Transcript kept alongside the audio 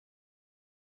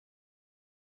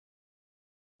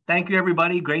Thank you,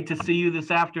 everybody. Great to see you this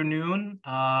afternoon.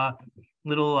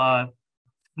 Little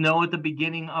snow at the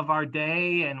beginning of our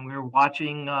day, and we're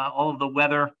watching all of the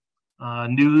weather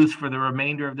news for the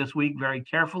remainder of this week very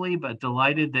carefully, but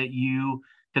delighted that you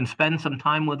can spend some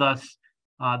time with us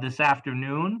this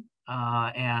afternoon.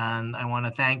 And I want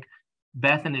to thank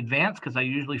Beth in advance because I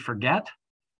usually forget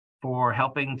for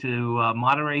helping to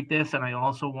moderate this. And I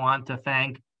also want to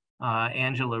thank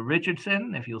Angela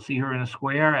Richardson, if you'll see her in a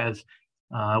square, as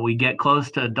we get close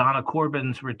to Donna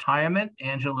Corbin's retirement.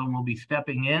 Angela will be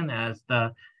stepping in as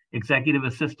the executive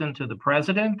assistant to the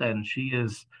president, and she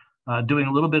is doing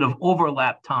a little bit of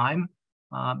overlap time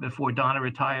before Donna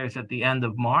retires at the end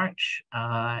of March.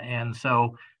 And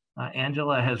so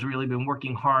Angela has really been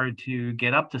working hard to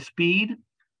get up to speed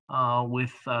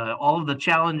with all of the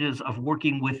challenges of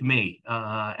working with me,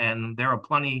 and there are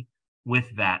plenty with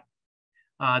that.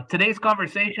 Today's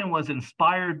conversation was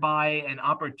inspired by an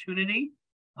opportunity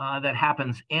that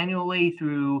happens annually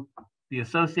through the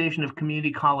Association of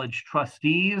Community College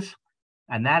Trustees,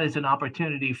 and that is an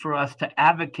opportunity for us to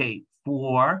advocate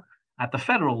for, at the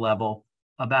federal level,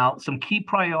 about some key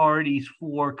priorities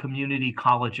for community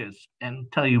colleges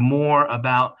and tell you more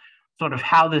about sort of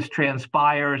how this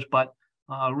transpires, but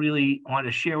really want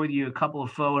to share with you a couple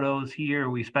of photos here.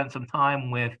 We spent some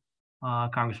time with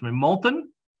Congressman Moulton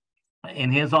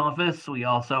in his office. We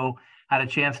also had a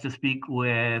chance to speak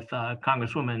with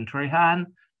Congresswoman Trehan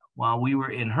while we were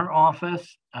in her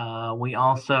office. We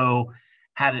also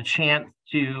had a chance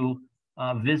to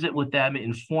visit with them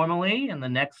informally. In the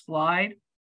next slide,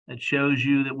 that shows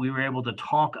you that we were able to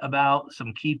talk about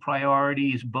some key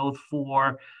priorities, both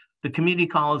for the community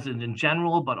colleges in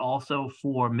general, but also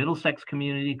for Middlesex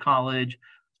Community College,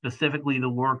 specifically the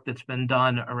work that's been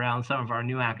done around some of our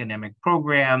new academic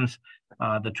programs,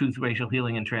 the Truth, Racial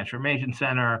Healing and Transformation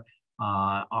Center,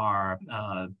 our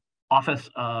Office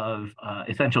of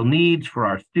Essential Needs for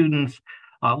our students,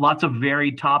 lots of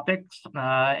varied topics.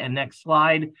 And next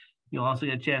slide, you'll also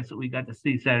get a chance that we got to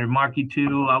see Senator Markey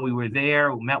too. We were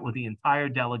there, we met with the entire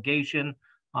delegation.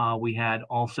 We had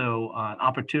also an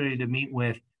opportunity to meet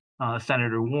with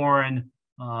Senator Warren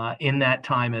in that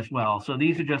time as well. So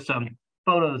these are just some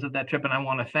photos of that trip, and I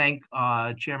want to thank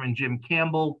Chairman Jim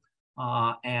Campbell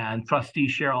and Trustee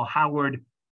Cheryl Howard,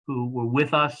 who were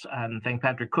with us, and thank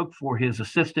Patrick Cook for his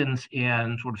assistance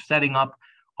in sort of setting up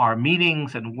our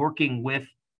meetings and working with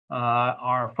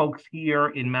our folks here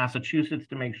in Massachusetts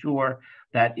to make sure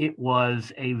that it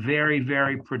was a very,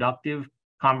 very productive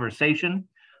conversation.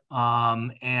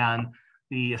 And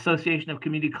the Association of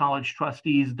Community College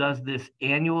Trustees does this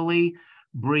annually,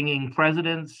 bringing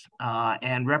presidents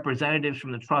and representatives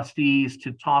from the trustees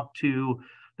to talk to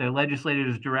their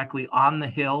legislators directly on the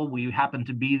Hill. We happened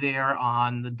to be there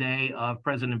on the day of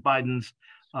President Biden's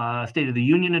State of the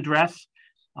Union address,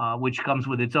 which comes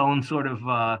with its own sort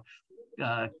of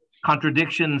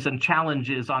contradictions and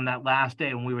challenges on that last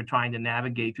day when we were trying to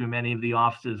navigate through many of the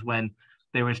offices when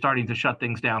they were starting to shut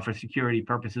things down for security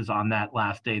purposes on that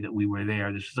last day that we were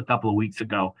there. This was a couple of weeks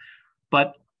ago.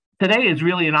 But today is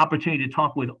really an opportunity to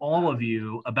talk with all of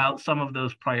you about some of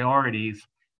those priorities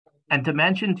and to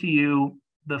mention to you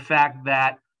the fact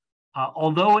that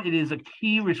although it is a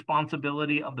key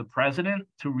responsibility of the president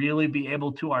to really be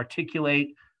able to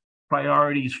articulate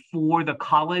priorities for the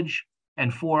college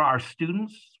and for our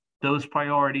students, those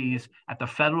priorities at the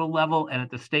federal level and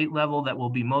at the state level that will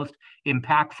be most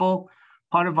impactful,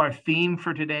 part of our theme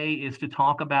for today is to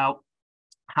talk about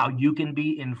how you can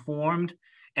be informed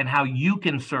and how you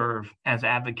can serve as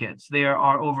advocates. There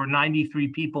are over 93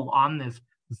 people on this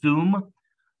Zoom.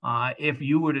 If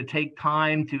you were to take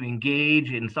time to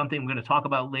engage in something we're going to talk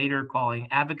about later, calling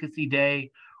Advocacy Day,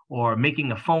 or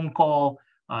making a phone call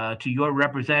to your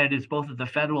representatives, both at the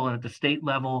federal and at the state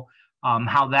level,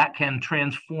 how that can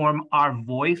transform our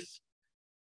voice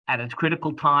at a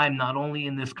critical time, not only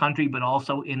in this country, but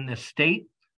also in this state.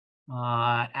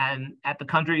 And at the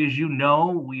country, as you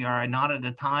know, we are not at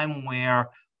a time where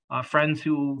folks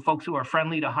who are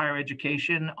friendly to higher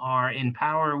education are in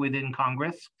power within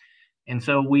Congress. And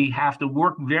so we have to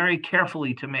work very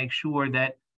carefully to make sure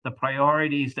that the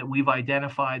priorities that we've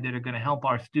identified that are going to help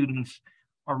our students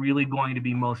are really going to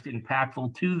be most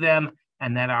impactful to them,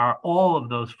 and that are all of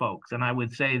those folks. And I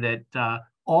would say that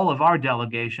all of our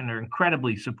delegation are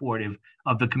incredibly supportive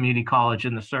of the community college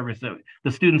and the service that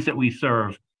the students that we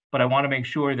serve. But I want to make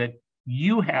sure that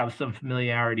you have some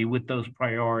familiarity with those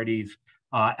priorities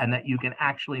and that you can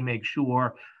actually make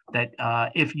sure that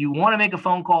if you want to make a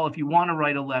phone call, if you want to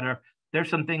write a letter, there's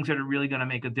some things that are really going to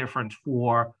make a difference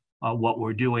for what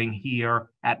we're doing here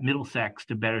at Middlesex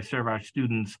to better serve our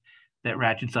students that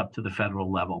ratchets up to the federal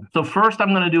level. So first, I'm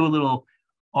going to do a little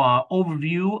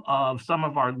overview of some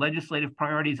of our legislative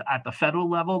priorities at the federal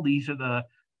level. These are the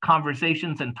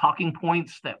conversations and talking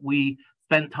points that we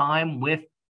spent time with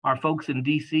our folks in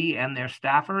DC and their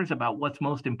staffers about what's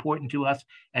most important to us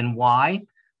and why.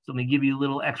 So let me give you a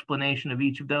little explanation of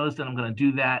each of those. Then I'm going to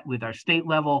do that with our state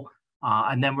level.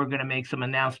 And then we're going to make some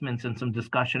announcements and some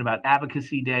discussion about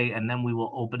Advocacy Day, and then we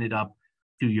will open it up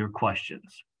to your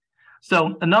questions.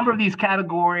 So a number of these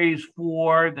categories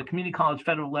for the community college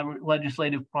federal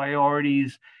legislative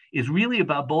priorities is really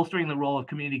about bolstering the role of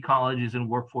community colleges in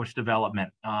workforce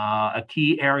development. A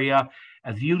key area,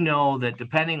 as you know, that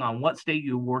depending on what state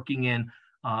you're working in,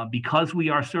 because we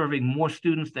are serving more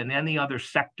students than any other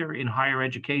sector in higher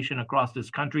education across this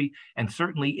country, and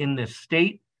certainly in this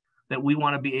state, that we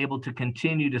want to be able to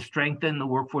continue to strengthen the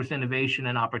Workforce Innovation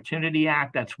and Opportunity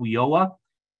Act, that's WIOA,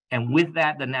 and with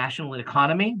that, the national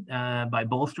economy by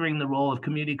bolstering the role of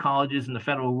community colleges in the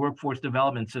federal workforce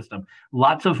development system.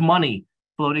 Lots of money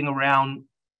floating around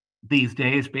these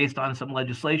days based on some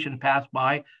legislation passed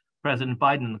by President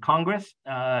Biden and the Congress,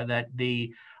 that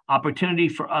the opportunity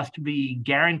for us to be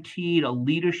guaranteed a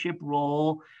leadership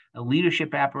role, a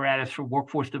leadership apparatus for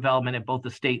workforce development at both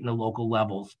the state and the local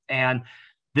levels. And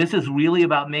this is really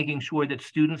about making sure that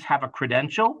students have a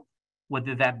credential,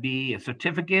 whether that be a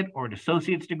certificate or an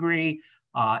associate's degree,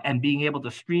 and being able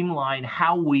to streamline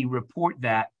how we report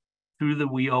that through the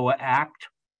WIOA Act.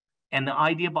 And the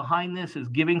idea behind this is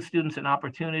giving students an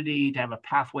opportunity to have a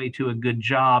pathway to a good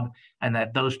job, and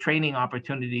that those training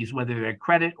opportunities, whether they're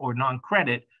credit or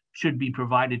non-credit, should be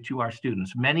provided to our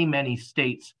students. Many, many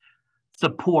states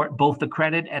support both the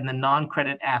credit and the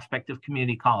non-credit aspect of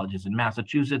community colleges. In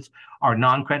Massachusetts, our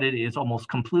non-credit is almost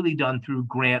completely done through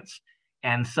grants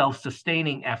and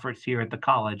self-sustaining efforts here at the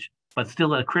college, but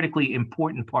still a critically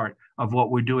important part of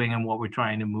what we're doing and what we're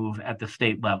trying to move at the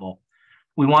state level.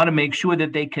 We want to make sure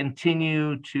that they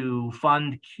continue to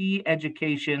fund key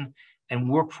education and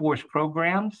workforce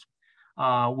programs.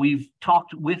 We've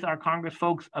talked with our Congress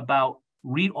folks about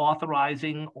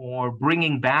reauthorizing or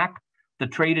bringing back the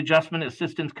Trade Adjustment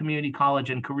Assistance Community College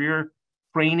and Career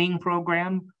Training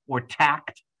Program, or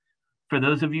TACT. For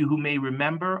those of you who may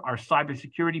remember, our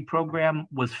cybersecurity program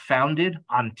was founded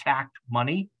on TACT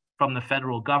money from the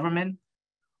federal government.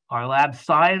 Our lab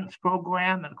science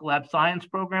program, medical lab science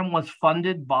program, was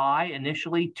funded by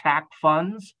initially TACT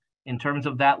funds in terms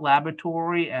of that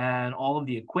laboratory and all of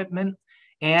the equipment,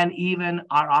 and even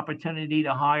our opportunity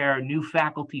to hire new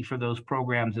faculty for those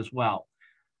programs as well.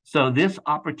 So this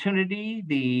opportunity,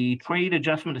 the Trade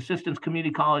Adjustment Assistance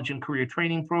Community College and Career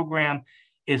Training Program,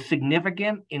 is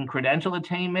significant in credential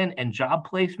attainment and job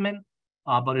placement,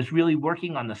 but is really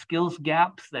working on the skills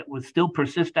gaps that would still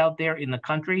persist out there in the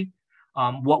country.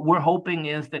 What we're hoping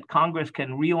is that Congress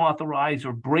can reauthorize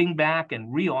or bring back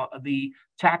and the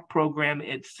TAC program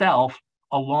itself,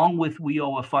 along with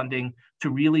WIOA funding, to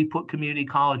really put community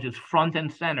colleges front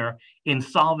and center in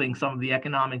solving some of the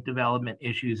economic development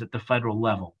issues at the federal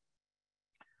level.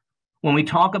 When we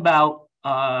talk about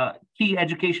key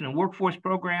education and workforce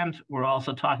programs, we're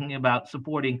also talking about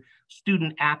supporting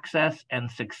student access and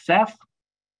success,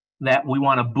 that we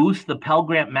want to boost the Pell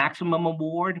Grant Maximum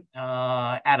Award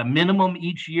at a minimum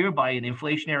each year by an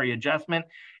inflationary adjustment,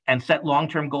 and set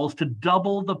long-term goals to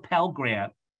double the Pell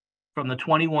Grant from the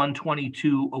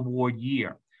 21-22 award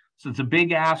year. So it's a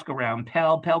big ask around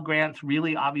Pell. Pell Grants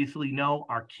really obviously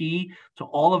are key to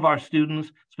all of our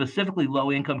students, specifically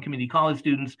low-income community college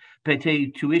students, pay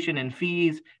tuition and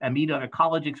fees and meet other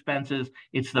college expenses.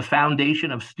 It's the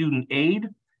foundation of student aid.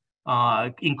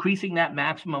 Increasing that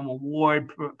maximum award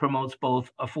promotes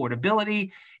both affordability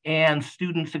and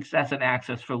student success and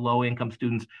access for low-income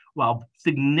students, while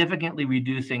significantly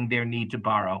reducing their need to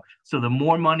borrow. So the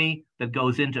more money that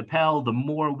goes into Pell, the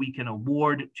more we can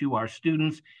award to our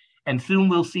students. And soon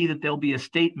we'll see that there'll be a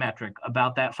state metric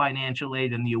about that financial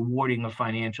aid and the awarding of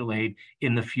financial aid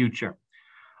in the future.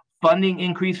 Funding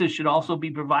increases should also be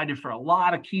provided for a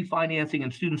lot of key financing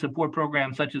and student support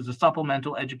programs, such as the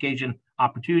Supplemental Education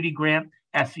Opportunity Grant,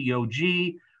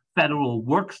 SEOG, Federal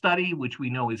Work Study, which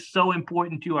we know is so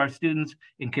important to our students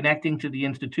in connecting to the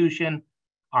institution,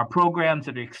 our programs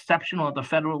that are exceptional at the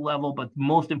federal level, but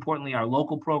most importantly, our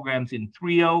local programs in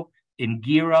TRIO, in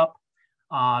Gear Up.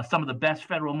 Some of the best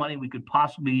federal money we could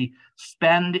possibly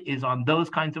spend is on those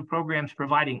kinds of programs,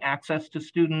 providing access to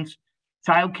students.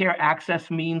 Child care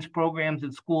access means programs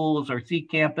at schools or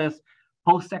C-Campus,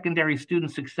 post-secondary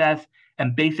student success,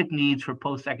 and basic needs for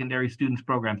post-secondary students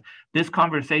programs. This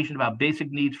conversation about basic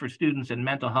needs for students and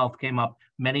mental health came up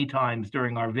many times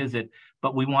during our visit,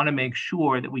 but we want to make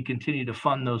sure that we continue to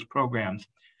fund those programs.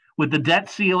 With the debt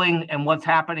ceiling and what's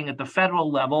happening at the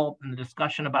federal level and the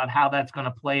discussion about how that's going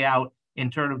to play out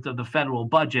in terms of the federal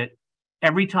budget,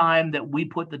 every time that we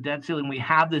put the debt ceiling, we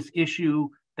have this issue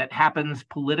that happens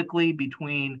politically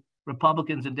between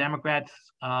Republicans and Democrats.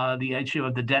 The issue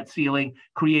of the debt ceiling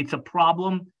creates a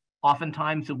problem.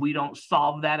 Oftentimes, if we don't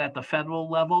solve that at the federal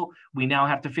level, we now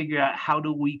have to figure out how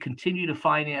do we continue to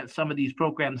finance some of these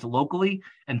programs locally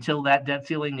until that debt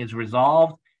ceiling is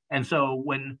resolved. And so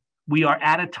when we are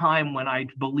at a time when I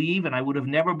believe, and I would have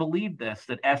never believed this,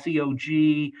 that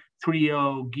SEOG,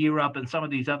 TRIO, Gear Up, and some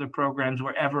of these other programs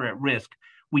were ever at risk.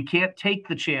 We can't take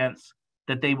the chance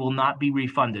that they will not be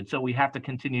refunded. So we have to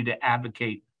continue to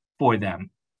advocate for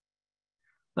them.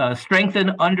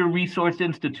 Strengthen under-resourced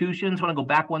institutions. I want to go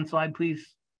back one slide,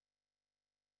 please.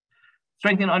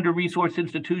 Strengthen under-resourced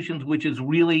institutions, which is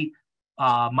really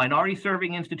minority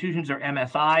serving institutions, or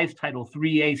MSIs, Title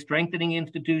IIIA strengthening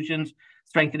institutions,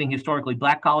 strengthening historically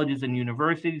Black colleges and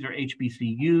universities, or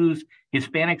HBCUs,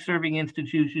 Hispanic serving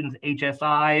institutions,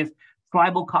 HSIs,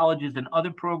 tribal colleges, and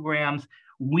other programs.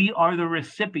 We are the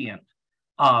recipient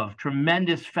of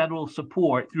tremendous federal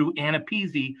support through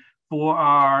ANAPESI for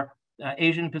our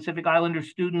Asian Pacific Islander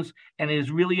students, and it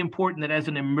is really important that as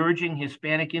an emerging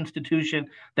Hispanic institution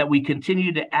that we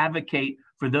continue to advocate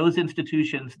for those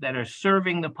institutions that are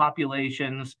serving the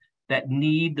populations that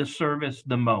need the service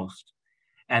the most,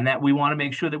 and that we want to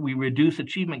make sure that we reduce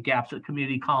achievement gaps at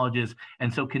community colleges,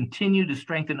 and so continue to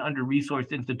strengthen under-resourced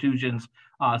institutions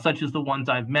such as the ones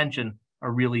I've mentioned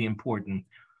are really important.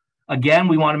 Again,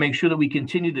 we want to make sure that we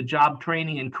continue the job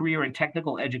training and career and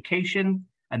technical education.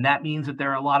 And that means that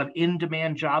there are a lot of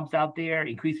in-demand jobs out there,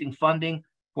 increasing funding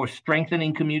for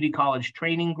strengthening community college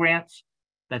training grants.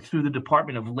 That's through the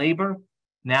Department of Labor,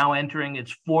 now entering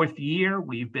its 4th year.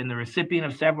 We've been the recipient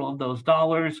of several of those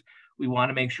dollars. We want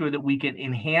to make sure that we can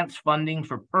enhance funding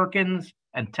for Perkins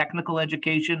and technical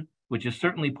education, which is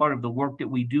certainly part of the work that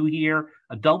we do here,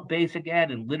 adult basic ed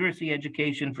and literacy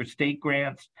education for state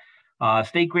grants.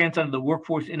 State grants under the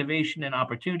Workforce Innovation and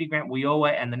Opportunity Grant,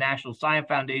 WIOA, and the National Science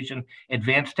Foundation,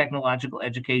 Advanced Technological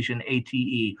Education,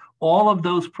 ATE. All of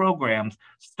those programs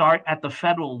start at the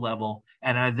federal level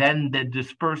and are then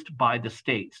dispersed by the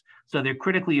states. So they're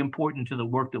critically important to the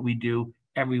work that we do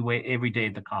every day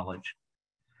at the college.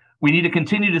 We need to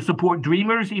continue to support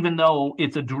Dreamers, even though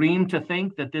it's a dream to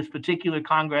think that this particular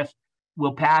Congress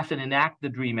will pass and enact the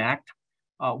DREAM Act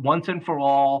once and for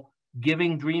all,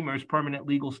 giving Dreamers permanent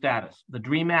legal status. The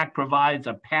DREAM Act provides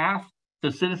a path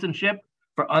to citizenship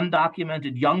for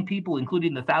undocumented young people,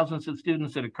 including the thousands of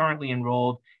students that are currently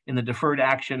enrolled in the Deferred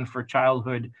Action for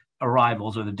Childhood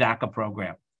Arrivals, or the DACA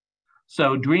program.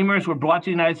 So Dreamers were brought to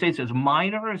the United States as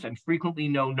minors and frequently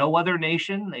know no other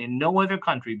nation and no other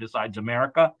country besides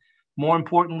America. More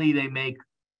importantly, they make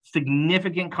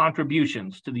significant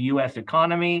contributions to the U.S.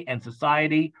 economy and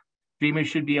society. Dreamers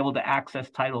should be able to access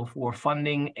Title IV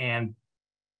funding and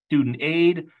student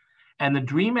aid. And the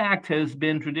DREAM Act has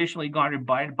been traditionally garnered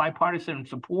bipartisan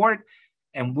support,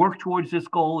 and work towards this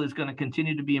goal is going to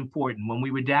continue to be important. When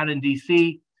we were down in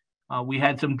D.C., we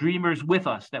had some Dreamers with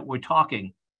us that were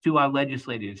talking to our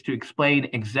legislators to explain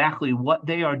exactly what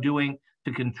they are doing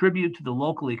to contribute to the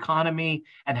local economy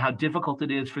and how difficult it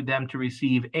is for them to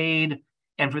receive aid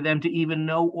and for them to even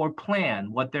know or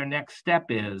plan what their next step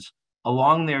is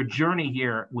along their journey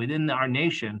here within our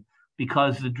nation,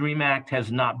 because the DREAM Act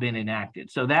has not been enacted.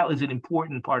 So that was an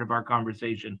important part of our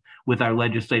conversation with our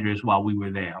legislators while we were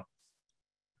there.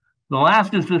 The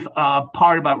last is this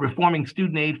part about reforming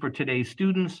student aid for today's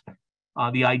students,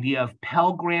 the idea of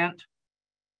Pell Grant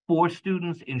for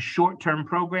students in short-term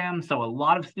programs. So a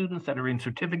lot of students that are in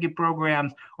certificate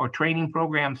programs or training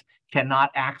programs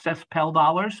cannot access Pell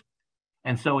dollars.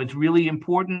 And so it's really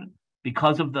important,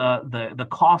 because of the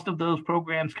cost of those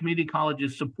programs, community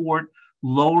colleges support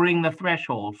lowering the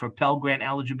threshold for Pell Grant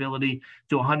eligibility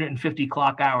to 150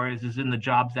 clock hours is in the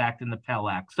Jobs Act and the Pell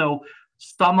Act. So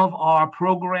some of our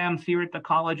programs here at the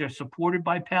college are supported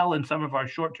by Pell, and some of our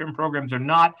short-term programs are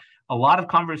not. A lot of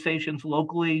conversations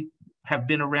locally have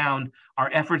been around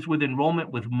our efforts with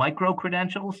enrollment with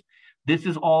micro-credentials. This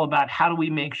is all about how do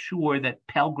we make sure that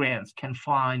Pell Grants can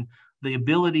find the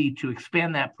ability to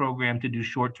expand that program to do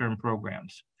short-term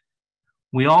programs.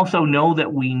 We also know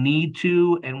that we need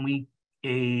to, and we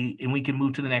can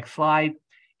move to the next slide,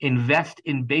 invest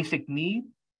in basic need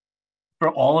for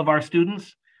all of our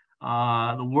students.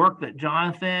 The work that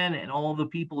Jonathan and all the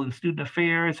people in student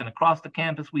affairs and across the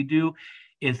campus we do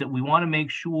is that we want to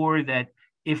make sure that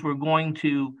if we're going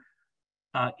to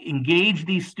engage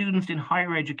these students in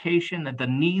higher education, that the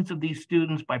needs of these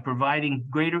students by providing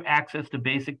greater access to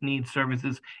basic needs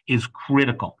services is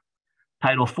critical.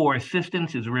 Title IV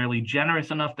assistance is rarely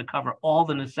generous enough to cover all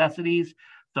the necessities.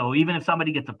 So even if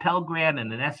somebody gets a Pell Grant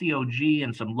and an SEOG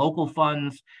and some local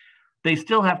funds, they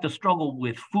still have to struggle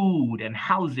with food and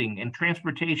housing and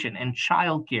transportation and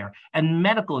childcare and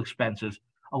medical expenses.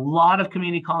 A lot of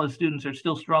community college students are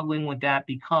still struggling with that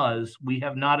because we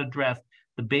have not addressed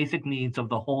the basic needs of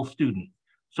the whole student.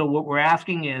 So what we're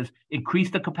asking is increase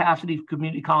the capacity of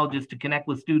community colleges to connect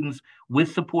with students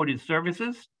with supported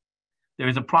services. There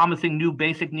is a promising new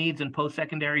basic needs and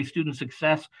post-secondary student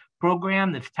success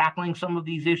program that's tackling some of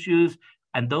these issues,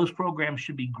 and those programs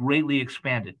should be greatly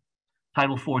expanded.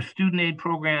 Title IV student aid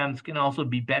programs can also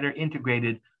be better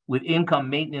integrated with income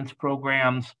maintenance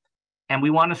programs. And we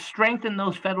want to strengthen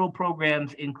those federal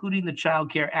programs, including the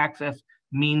Child Care Access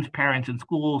Means Parents in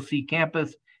School, C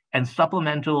Campus, and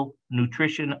Supplemental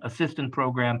Nutrition Assistant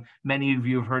Program. Many of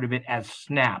you have heard of it as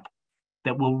SNAP,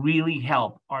 that will really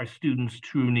help our students'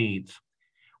 true needs.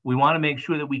 We want to make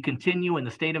sure that we continue in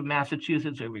the state of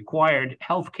Massachusetts a required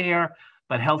health care,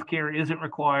 but healthcare isn't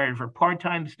required for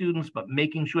part-time students, but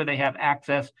making sure they have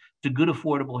access to good,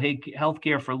 affordable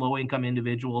healthcare for low-income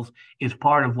individuals is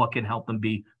part of what can help them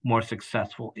be more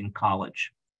successful in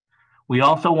college. We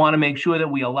also want to make sure that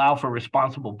we allow for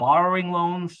responsible borrowing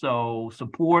loans, so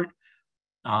support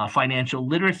financial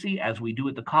literacy as we do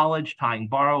at the college, tying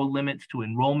borrow limits to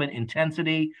enrollment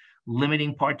intensity,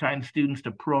 limiting part-time students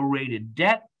to prorated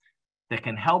debt, that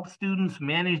can help students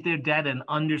manage their debt and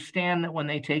understand that when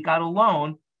they take out a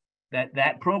loan,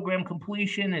 that program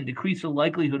completion and decrease the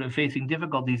likelihood of facing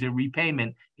difficulties in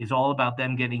repayment is all about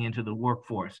them getting into the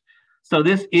workforce. So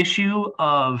this issue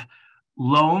of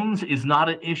loans is not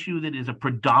an issue that is a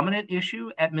predominant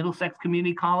issue at Middlesex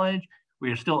Community College.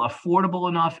 We are still affordable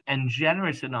enough and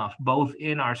generous enough, both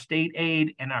in our state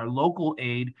aid and our local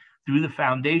aid, through the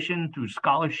foundation, through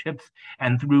scholarships,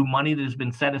 and through money that has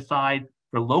been set aside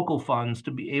for local funds to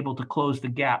be able to close the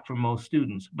gap for most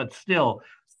students. But still,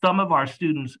 some of our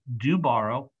students do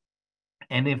borrow,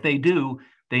 and if they do,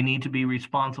 they need to be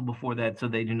responsible for that so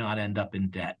they do not end up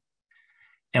in debt.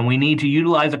 And we need to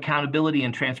utilize accountability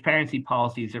and transparency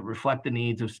policies that reflect the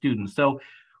needs of students. So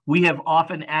we have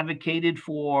often advocated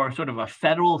for sort of a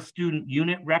federal student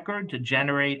unit record to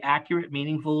generate accurate,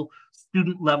 meaningful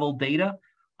student-level data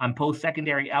on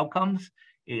post-secondary outcomes.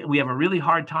 We have a really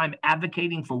hard time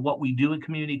advocating for what we do at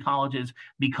community colleges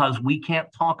because we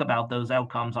can't talk about those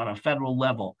outcomes on a federal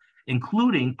level,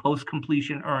 including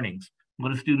post-completion earnings.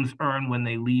 What do students earn when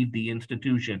they leave the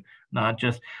institution? Not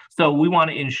just, so we want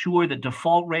to ensure that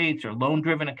default rates or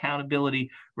loan-driven accountability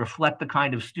reflect the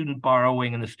kind of student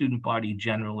borrowing and the student body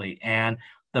generally. And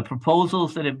the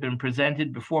proposals that have been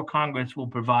presented before Congress will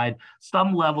provide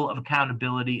some level of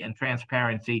accountability and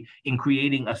transparency in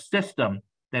creating a system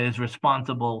that is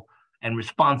responsible and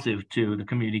responsive to the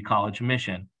community college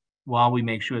mission, while we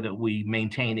make sure that we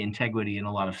maintain integrity in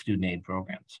a lot of student aid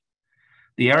programs.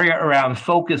 The area around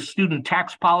focused student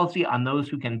tax policy on those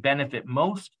who can benefit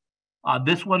most.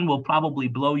 This one will probably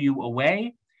blow you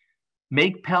away.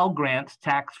 Make Pell Grants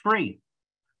tax-free.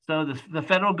 So the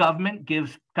federal government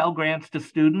gives Pell Grants to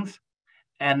students,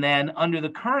 and then under the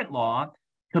current law,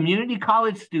 community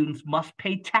college students must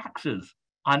pay taxes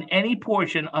on any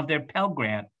portion of their Pell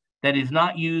Grant that is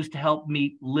not used to help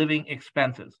meet living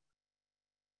expenses.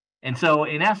 And so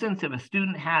in essence, if a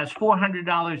student has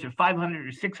 $400 or $500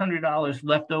 or $600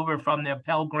 left over from their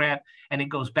Pell Grant and it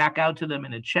goes back out to them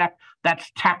in a check,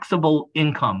 that's taxable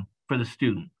income for the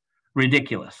student.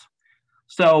 Ridiculous.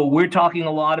 So we're talking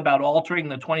a lot about altering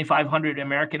the $2,500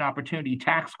 American Opportunity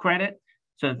Tax Credit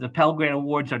so that the Pell Grant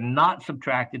awards are not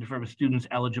subtracted from a student's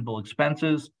eligible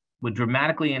expenses, would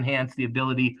dramatically enhance the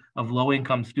ability of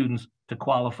low-income students to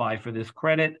qualify for this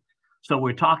credit. So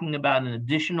we're talking about an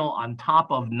additional on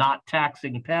top of not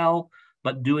taxing Pell,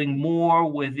 but doing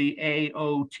more with the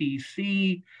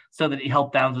AOTC so that it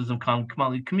helped thousands of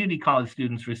community college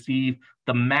students receive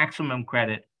the maximum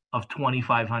credit of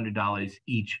 $2,500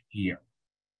 each year.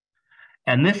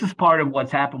 And this is part of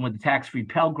what's happened with the Tax-Free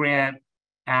Pell Grant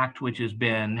Act, which has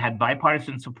had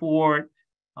bipartisan support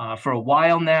for a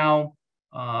while now.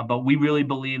 But we really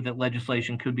believe that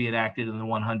legislation could be enacted in the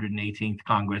 118th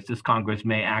Congress. This Congress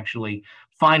may actually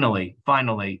finally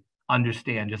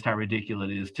understand just how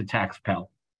ridiculous it is to tax Pell.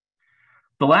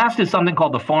 The last is something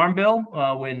called the Farm Bill,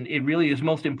 when it really is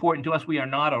most important to us. We are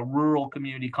not a rural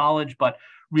community college, but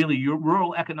really your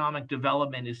rural economic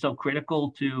development is so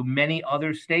critical to many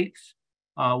other states.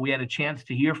 We had a chance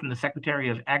to hear from the Secretary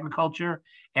of Agriculture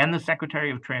and the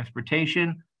Secretary of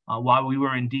Transportation while we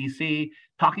were in DC,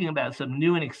 talking about some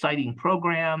new and exciting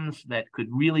programs that could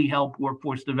really help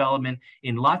workforce development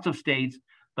in lots of states,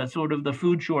 but sort of the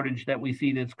food shortage that we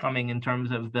see that's coming in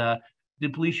terms of the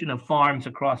depletion of farms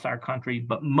across our country,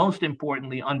 but most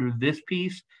importantly, under this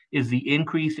piece is the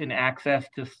increase in access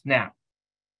to SNAP.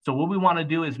 So what we want to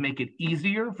do is make it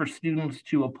easier for students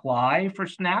to apply for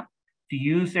SNAP, to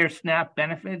use their SNAP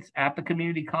benefits at the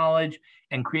community college,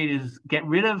 and get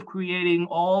rid of creating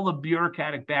all the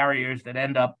bureaucratic barriers that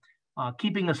end up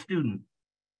keeping a student.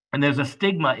 And there's a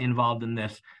stigma involved in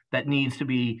this that needs to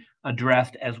be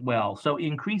addressed as well. So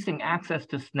increasing access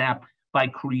to SNAP by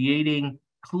creating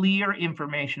clear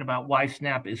information about why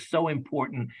SNAP is so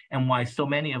important and why so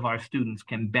many of our students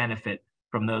can benefit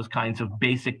from those kinds of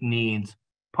basic needs,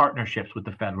 partnerships with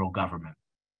the federal government.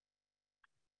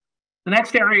 The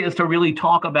next area is to really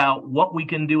talk about what we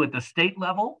can do at the state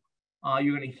level.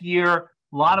 You're going to hear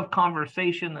a lot of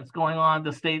conversation that's going on at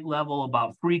the state level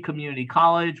about free community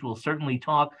college. We'll certainly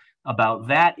talk about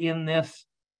that in this,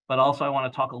 but also I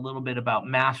want to talk a little bit about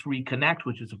Mass Reconnect,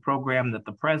 which is a program that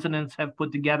the presidents have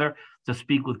put together to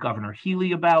speak with Governor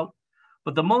Healy about.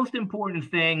 But the most important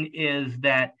thing is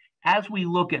that as we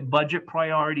look at budget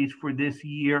priorities for this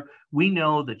year, we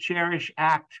know the Cherish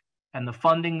Act and the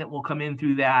funding that will come in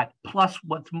through that, plus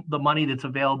what's the money that's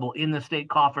available in the state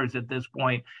coffers at this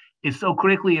point, is so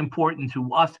critically important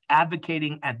to us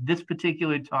advocating at this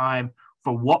particular time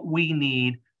for what we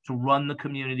need to run the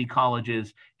community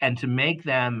colleges and to make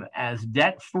them as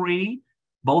debt-free,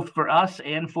 both for us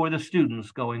and for the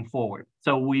students going forward.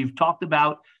 So we've talked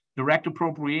about direct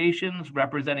appropriations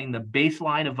representing the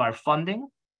baseline of our funding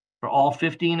for all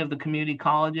 15 of the community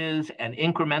colleges, and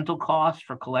incremental costs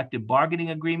for collective bargaining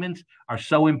agreements are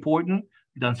so important.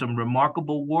 We've done some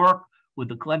remarkable work with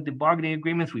the collective bargaining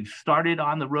agreements. We've started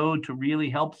on the road to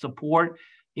really help support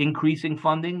increasing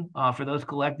funding for those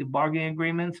collective bargaining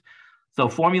agreements. So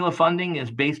formula funding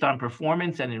is based on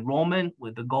performance and enrollment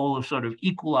with the goal of sort of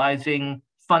equalizing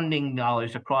funding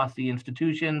dollars across the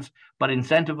institutions, but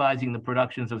incentivizing the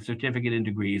productions of certificate and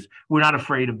degrees. We're not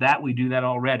afraid of that. We do that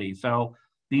already. So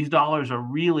these dollars are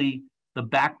really the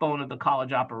backbone of the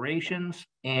college operations.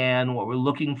 And what we're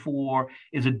looking for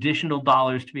is additional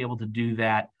dollars to be able to do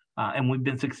that. And we've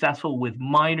been successful with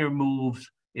minor moves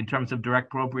in terms of direct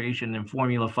appropriation and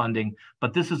formula funding.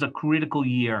 But this is a critical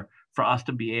year for us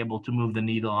to be able to move the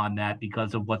needle on that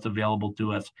because of what's available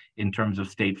to us in terms of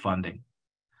state funding.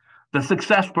 The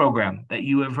Success Program that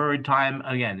you have heard time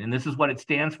again, and this is what it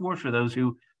stands for those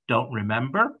who don't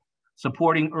remember: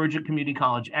 supporting urgent community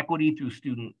college equity through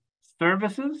student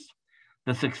services.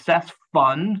 The Success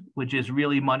Fund, which is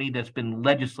really money that's been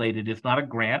legislated, it's not a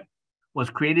grant, was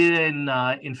created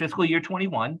in fiscal year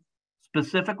 21,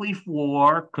 specifically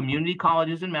for community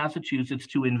colleges in Massachusetts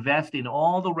to invest in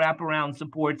all the wraparound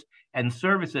supports and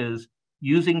services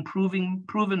using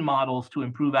proven models to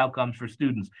improve outcomes for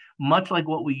students, much like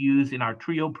what we use in our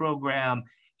TRIO program,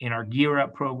 in our Gear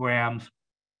Up programs.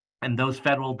 And those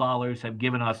federal dollars have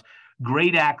given us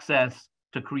great access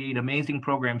to create amazing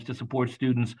programs to support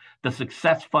students. The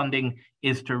Success funding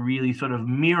is to really sort of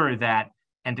mirror that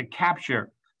and to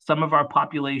capture some of our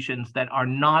populations that are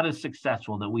not as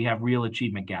successful, that we have real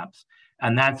achievement gaps.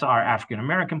 And that's our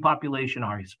African-American population,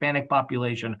 our Hispanic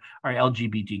population, our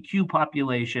LGBTQ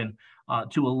population,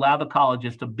 to allow the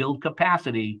colleges to build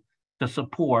capacity to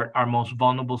support our most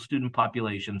vulnerable student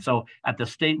population. So at the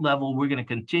state level, we're going to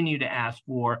continue to ask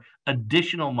for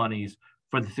additional monies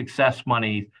for the Success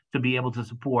money to be able to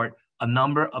support a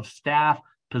number of staff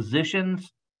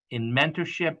positions in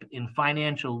mentorship, in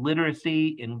financial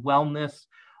literacy, in wellness.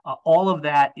 All of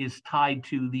that is tied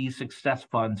to these Success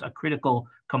funds, a critical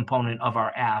component of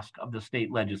our ask of the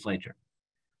state legislature.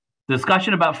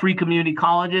 Discussion about free community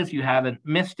colleges, you haven't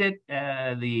missed it.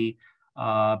 The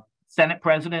Senate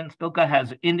President Spilka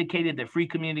has indicated that free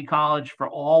community college for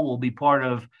all will be part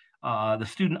of the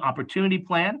Student Opportunity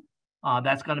Plan.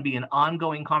 That's going to be an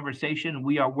ongoing conversation.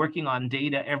 We are working on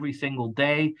data every single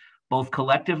day, both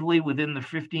collectively within the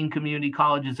 15 community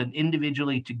colleges and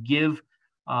individually, to give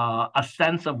a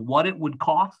sense of what it would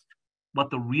cost, what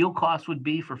the real cost would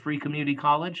be for free community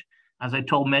college. As I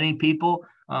told many people,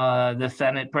 the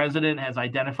Senate President has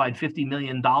identified $50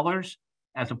 million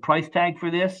as a price tag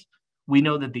for this. We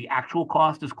know that the actual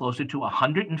cost is closer to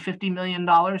 $150 million.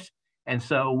 And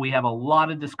so we have a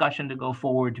lot of discussion to go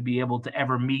forward to be able to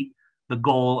ever meet the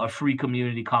goal of free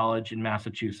community college in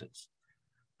Massachusetts.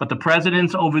 But the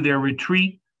presidents, over their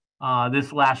retreat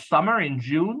this last summer in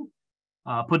June,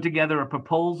 put together a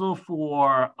proposal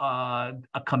for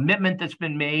a commitment that's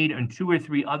been made in 2 or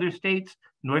 3 other states,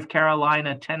 North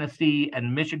Carolina, Tennessee,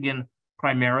 and Michigan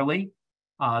primarily.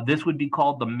 This would be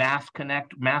called the Mass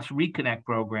Reconnect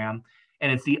program.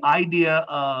 And it's the idea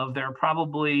of there are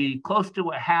probably close to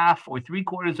 1/2 or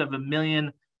 3/4 of a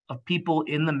million of people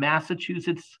in the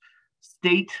Massachusetts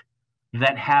state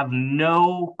that have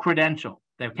no credential.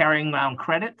 They're carrying around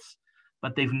credits,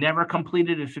 but they've never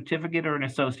completed a certificate or an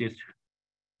associate's.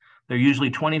 They're usually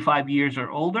 25 years or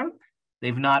older.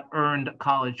 They've not earned a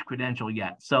college credential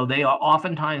yet. So they are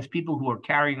oftentimes people who are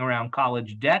carrying around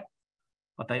college debt,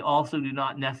 but they also do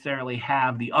not necessarily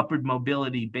have the upward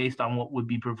mobility based on what would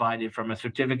be provided from a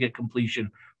certificate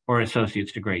completion or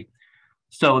associate's degree.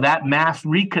 So that Mass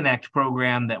Reconnect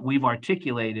program that we've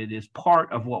articulated is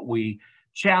part of what we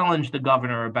challenge the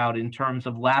governor about in terms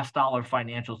of last dollar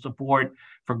financial support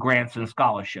for grants and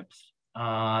scholarships.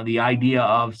 The idea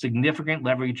of significant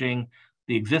leveraging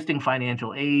the existing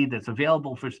financial aid that's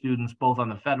available for students both on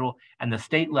the federal and the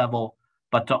state level,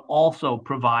 but to also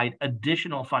provide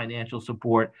additional financial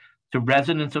support to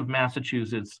residents of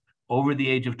Massachusetts over the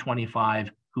age of 25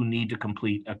 who need to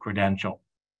complete a credential.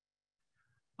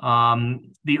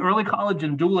 The early college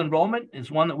and dual enrollment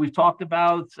is one that we've talked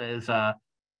about as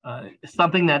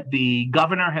something that the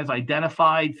governor has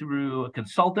identified through a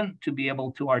consultant to be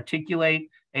able to articulate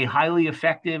a highly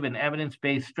effective and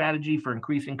evidence-based strategy for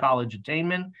increasing college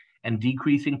attainment and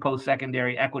decreasing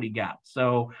post-secondary equity gaps.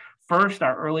 So first,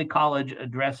 our early college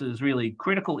addresses really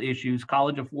critical issues: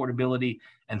 college affordability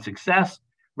and success,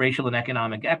 racial and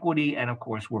economic equity, and of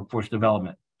course, workforce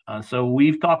development. So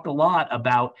we've talked a lot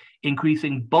about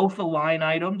increasing both the line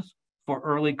items for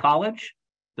early college.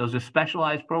 Those are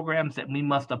specialized programs that we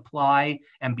must apply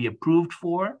and be approved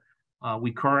for.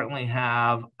 We currently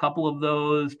have a couple of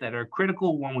those that are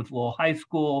critical, one with Lowell High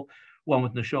School, one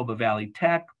with Neshoba Valley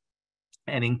Tech.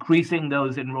 And increasing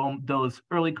those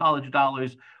early college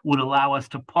dollars would allow us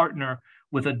to partner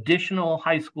with additional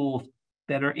high schools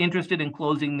that are interested in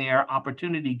closing their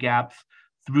opportunity gaps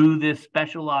through this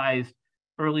specialized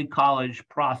early college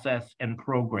process and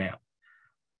program.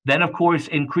 Then, of course,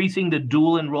 increasing the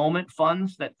dual enrollment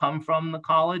funds that come from the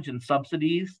college and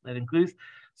subsidies that increase.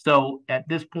 So at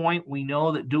this point, we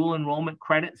know that dual enrollment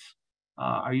credits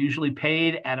are usually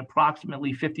paid at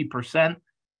approximately 50%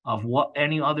 of what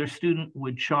any other student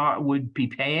would be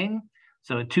paying.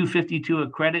 So at $252 a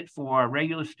credit for our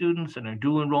regular students and our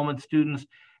dual enrollment students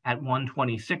at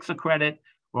 $126 a credit.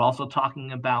 We're also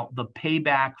talking about the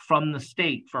payback from the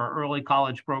state for our early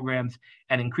college programs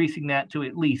and increasing that to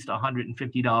at least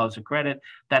 $150 a credit.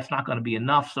 That's not going to be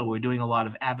enough, so we're doing a lot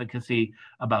of advocacy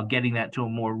about getting that to a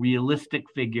more realistic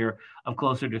figure of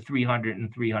closer to $300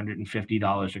 and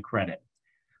 $350 a credit.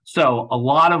 So a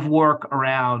lot of work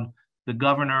around the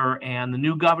governor, and the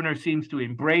new governor seems to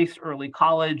embrace early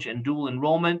college and dual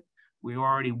enrollment. We're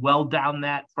already well down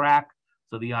that track.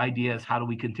 So the idea is, how do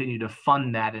we continue to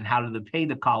fund that, and how do they pay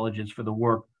the colleges for the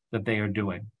work that they are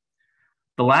doing?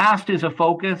 The last is a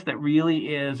focus that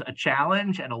really is a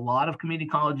challenge at a lot of community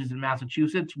colleges in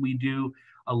Massachusetts. We do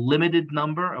a limited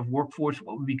number of what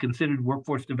would be considered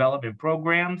workforce development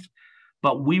programs,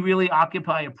 but we really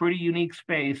occupy a pretty unique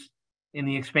space in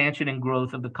the expansion and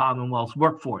growth of the Commonwealth's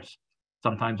workforce.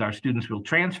 Sometimes our students will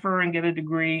transfer and get a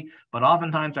degree, but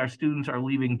oftentimes our students are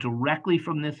leaving directly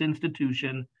from this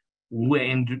institution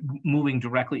and moving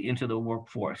directly into the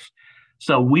workforce.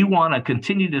 So we want to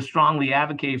continue to strongly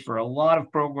advocate for a lot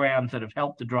of programs that have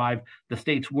helped to drive the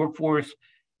state's workforce,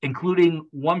 including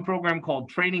one program called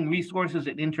Training Resources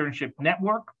and Internship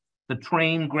Network, the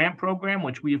TRAIN grant program,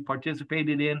 which we have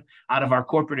participated in out of our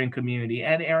corporate and community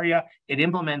ed area. It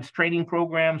implements training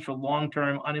programs for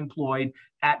long-term unemployed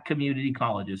at community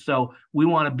colleges. So we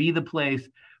want to be the place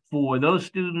for those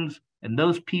students and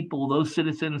those people, those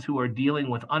citizens who are dealing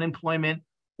with unemployment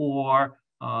or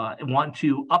want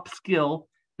to upskill,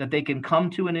 that they can come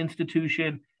to an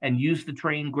institution and use the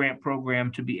TRAIN grant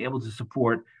program to be able to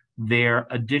support their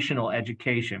additional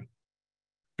education.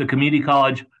 The Community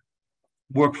College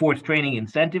Workforce Training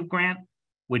Incentive Grant,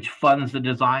 which funds the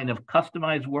design of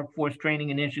customized workforce training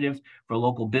initiatives for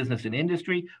local business and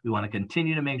industry. We want to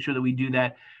continue to make sure that we do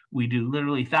that. We do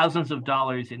literally thousands of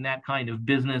dollars in that kind of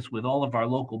business with all of our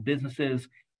local businesses,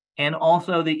 and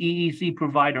also the EEC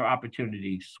provider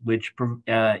opportunities, which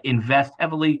invest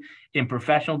heavily in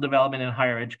professional development and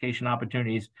higher education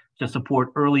opportunities to support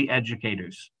early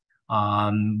educators.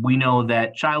 We know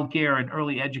that childcare and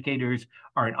early educators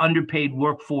are an underpaid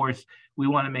workforce. We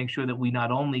want to make sure that we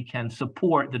not only can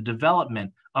support the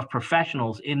development of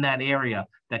professionals in that area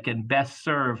that can best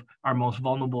serve our most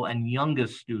vulnerable and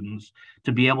youngest students,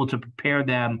 to be able to prepare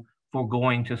them for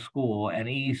going to school, and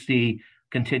EEC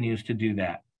continues to do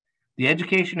that. The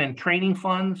education and training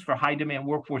funds for high demand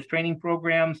workforce training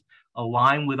programs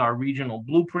align with our regional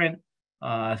blueprint.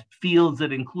 Fields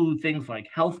that include things like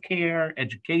healthcare,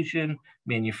 education,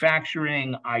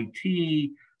 manufacturing,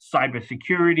 IT,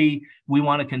 cybersecurity. We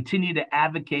want to continue to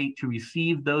advocate to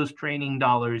receive those training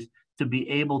dollars to be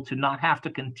able to not have to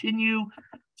continue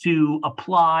to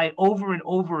apply over and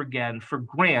over again for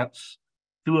grants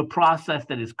through a process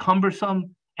that is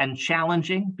cumbersome and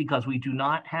challenging, because we do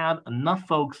not have enough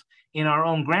folks in our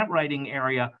own grant writing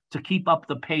area to keep up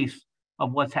the pace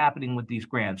of what's happening with these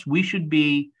grants. We should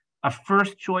be a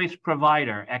first choice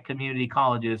provider at community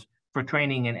colleges for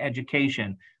training and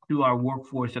education through our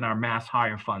workforce and our mass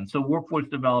hire fund. So workforce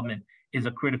development is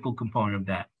a critical component of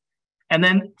that. And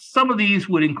then some of these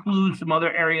would include some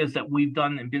other areas that we've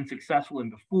done and been successful in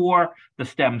before: the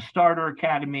STEM Starter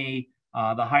Academy,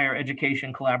 the Higher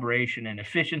Education Collaboration and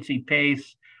Efficiency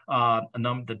PACE,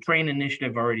 the TRAIN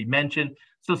initiative already mentioned.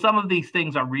 So some of these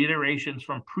things are reiterations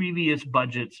from previous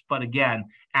budgets, but again,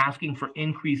 asking for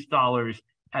increased dollars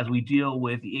as we deal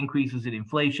with the increases in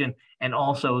inflation and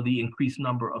also the increased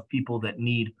number of people that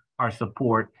need our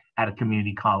support at a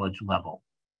community college level.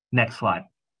 Next slide.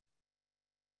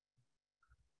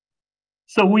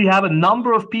 So we have a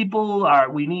number of people.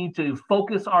 We need to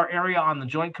focus our area on the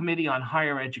Joint Committee on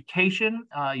Higher Education.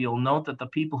 You'll note that the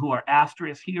people who are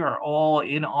asterisked here are all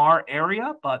in our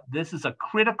area, but this is a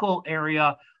critical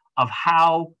area of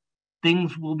how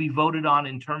things will be voted on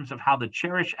in terms of how the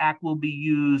Cherish Act will be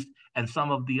used and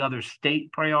some of the other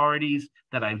state priorities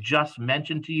that I've just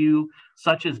mentioned to you,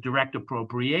 such as direct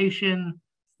appropriation,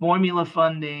 formula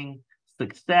funding,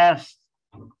 success,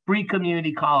 free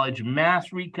community college, mass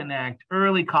reconnect,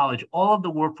 early college, all of the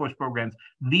workforce programs.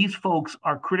 These folks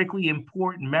are critically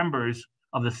important members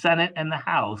of the Senate and the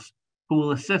House who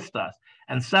will assist us.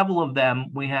 And several of them,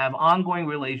 we have ongoing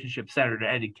relationships. Senator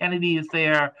Eddie Kennedy is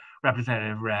there,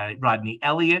 Representative Rodney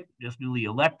Elliott, just newly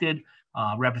elected,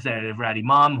 Representative Ratty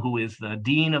Mom, who is the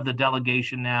dean of the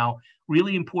delegation now.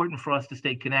 Really important for us to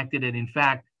stay connected. And in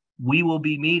fact, we will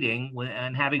be meeting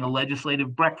and having a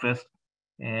legislative breakfast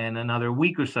in another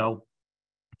week or so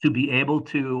to be able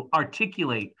to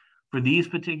articulate for these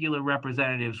particular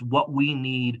representatives what we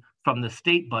need from the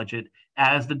state budget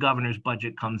as the governor's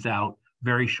budget comes out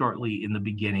very shortly in the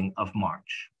beginning of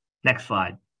March. Next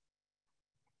slide.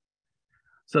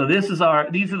 So these are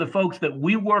the folks that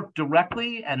we work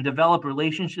directly and develop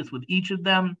relationships with each of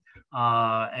them.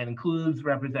 And includes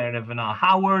Representative Vanna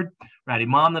Howard, Ratty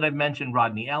Mom that I've mentioned,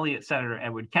 Rodney Elliott, Senator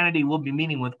Edward Kennedy. We'll be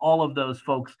meeting with all of those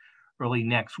folks early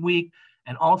next week,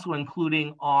 and also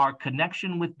including our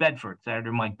connection with Bedford,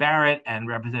 Senator Mike Barrett and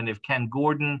Representative Ken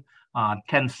Gordon.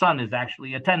 Ken's son is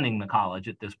actually attending the college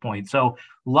at this point. So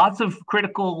lots of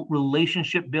critical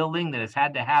relationship building that has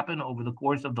had to happen over the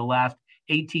course of the last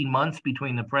 18 months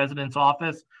between the president's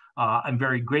office. I'm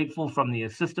very grateful from the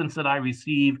assistance that I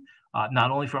receive, not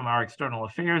only from our external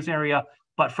affairs area,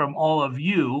 but from all of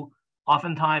you.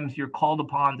 Oftentimes you're called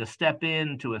upon to step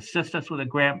in, to assist us with a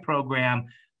grant program,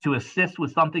 to assist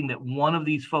with something that one of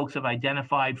these folks have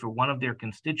identified for one of their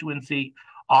constituency.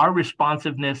 Our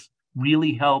responsiveness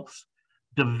really helps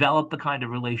develop the kind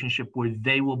of relationship where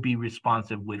they will be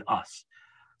responsive with us.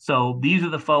 So these are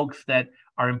the folks that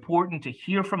are important to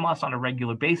hear from us on a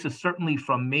regular basis, certainly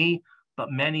from me, but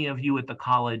many of you at the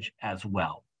college as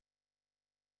well.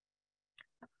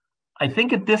 I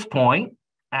think at this point,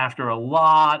 after a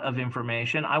lot of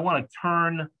information, I want to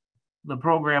turn the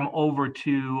program over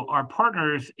to our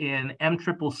partners in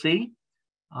MCCC,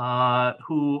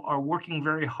 who are working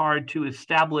very hard to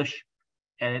establish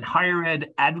a Higher Ed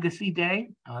Advocacy Day.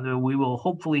 We will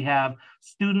hopefully have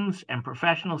students and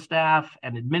professional staff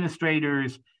and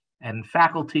administrators and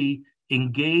faculty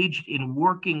engaged in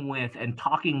working with and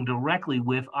talking directly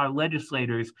with our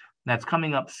legislators. That's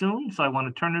coming up soon. So I want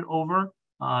to turn it over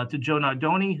to Joe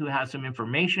Nardoni, who has some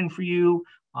information for you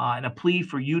and a plea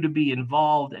for you to be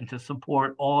involved and to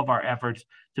support all of our efforts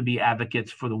to be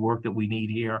advocates for the work that we need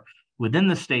here within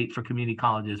the state for community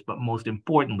colleges, but most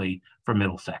importantly for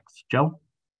Middlesex. Joe?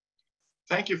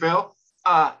 Thank you, Phil.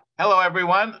 Hello,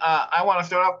 everyone. I want to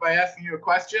start off by asking you a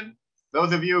question.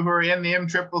 Those of you who are in the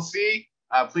MCCC,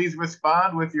 please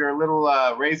respond with your little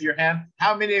raise your hand.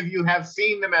 How many of you have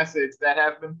seen the message that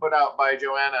has been put out by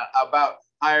Joanna about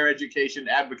Higher Education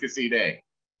Advocacy Day?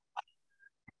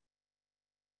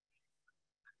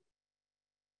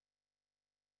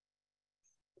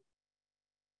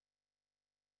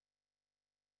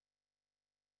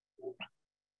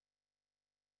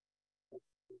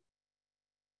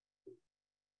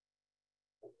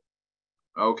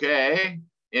 Okay,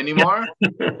 any more?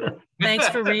 Thanks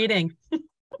for reading.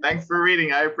 Thanks for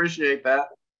reading, I appreciate that.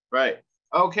 Right,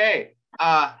 okay,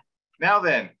 now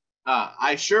then,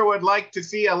 I sure would like to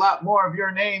see a lot more of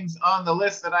your names on the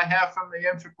list that I have from the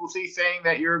MCCC saying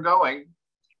that you're going,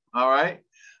 all right?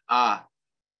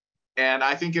 And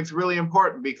I think it's really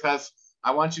important because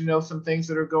I want you to know some things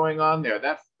that are going on there.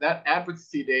 that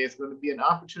advocacy day is going to be an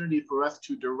opportunity for us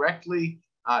to directly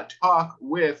talk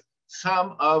with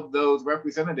some of those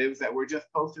representatives that were just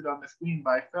posted on the screen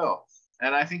by Phil.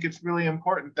 And I think it's really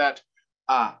important that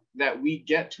that we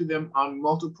get to them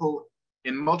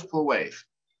in multiple ways.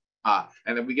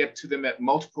 And that we get to them at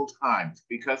multiple times,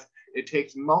 because it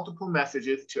takes multiple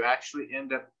messages to actually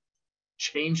end up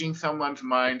changing someone's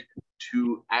mind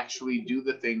to actually do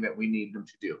the thing that we need them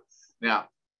to do. Now,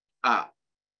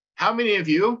 how many of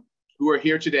you who are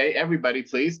here today, everybody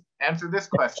please answer this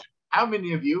question. How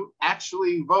many of you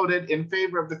actually voted in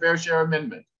favor of the Fair Share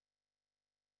Amendment?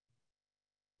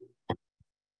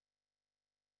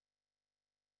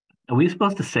 Are we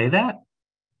supposed to say that?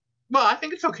 Well, I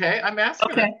think it's okay. I'm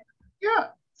asking. Okay. Yeah.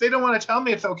 They don't want to tell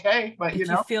me it's okay, but If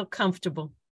you feel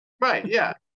comfortable. Right.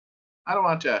 Yeah. I don't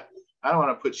want to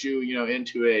put you,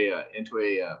 into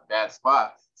a bad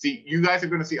spot. See, you guys are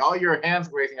going to see all your hands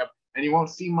raising up, and you won't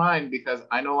see mine because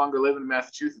I no longer live in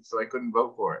Massachusetts, so I couldn't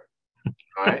vote for it.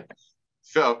 All right.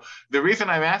 So the reason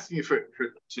I'm asking you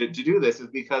to do this is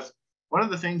because one of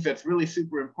the things that's really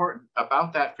super important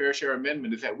about that Fair Share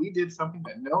Amendment is that we did something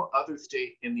that no other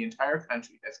state in the entire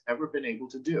country has ever been able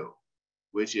to do,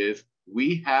 which is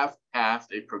we have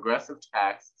passed a progressive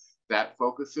tax that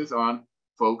focuses on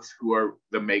folks who are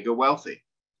the mega wealthy.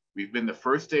 We've been the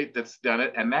first state that's done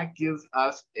it, and that gives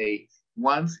us a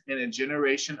once in a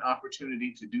generation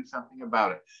opportunity to do something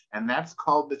about it. And that's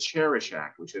called the Cherish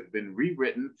Act, which has been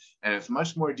rewritten, and it's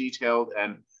much more detailed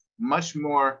and much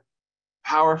more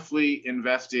powerfully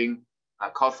investing,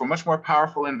 called for much more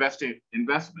powerful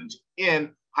investment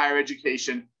in higher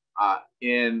education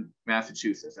in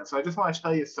Massachusetts. And so I just want to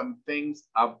tell you some things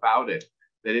about it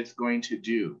that it's going to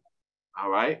do.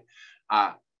 All right.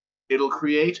 It'll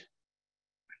create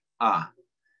all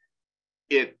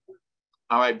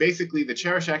right, basically the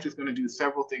Cherish Act is going to do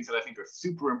several things that I think are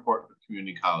super important for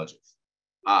community colleges.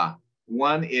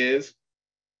 One is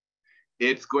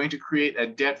it's going to create a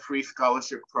debt-free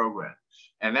scholarship program.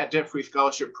 And that debt-free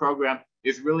scholarship program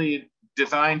is really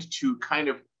designed to kind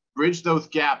of bridge those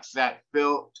gaps that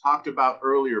Phil talked about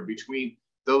earlier between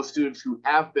those students who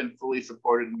have been fully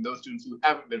supported and those students who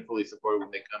haven't been fully supported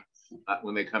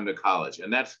when they come to college.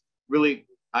 And that's really,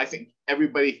 I think,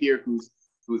 everybody here who's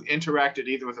interacted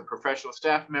either with a professional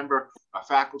staff member, a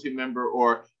faculty member,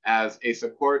 or as a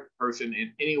support person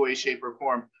in any way, shape, or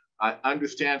form,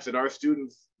 understands that our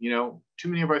students, too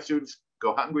many of our students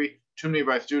go hungry, too many of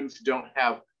our students don't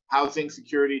have housing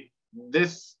security.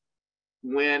 This,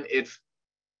 when it's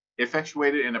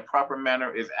effectuated in a proper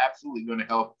manner, is absolutely going to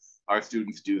help our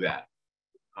students do that.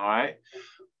 All right.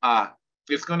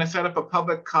 It's going to set up a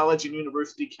public college and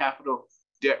university capital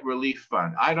debt relief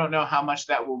fund. I don't know how much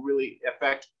that will really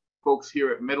affect folks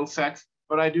here at Middlesex,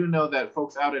 but I do know that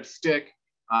folks out at Stick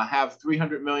have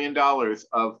 $300 million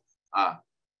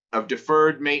of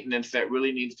deferred maintenance that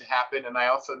really needs to happen. And I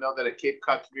also know that at Cape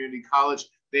Cod Community College,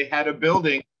 they had a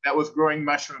building that was growing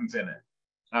mushrooms in it.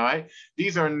 All right.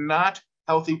 These are not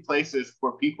healthy places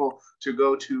for people to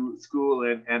go to school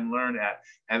and learn at,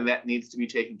 and that needs to be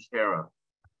taken care of.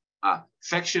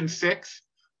 Section 6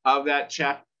 of that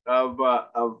chapter of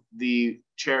the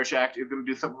Cherish Act is going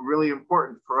to do something really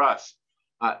important for us.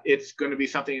 It's going to be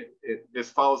something,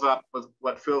 this follows up with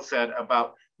what Phil said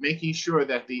about making sure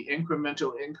that the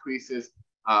incremental increases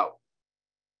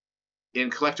in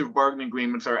collective bargaining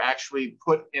agreements are actually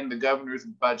put in the governor's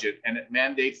budget, and it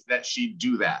mandates that she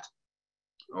do that,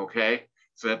 okay?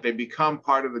 So that they become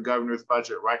part of the governor's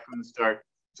budget right from the start,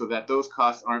 so that those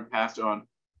costs aren't passed on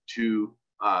to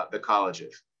the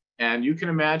colleges. And you can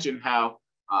imagine how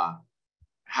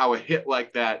a hit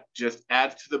like that just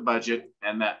adds to the budget,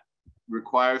 and that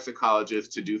requires the colleges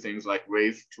to do things like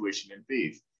raise tuition and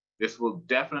fees. This will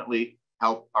definitely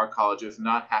help our colleges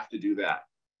not have to do that.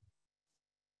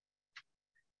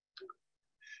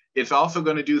 It's also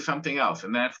going to do something else,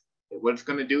 and that's what it's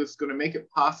going to do. It's going to make it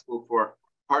possible for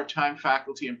part-time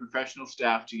faculty and professional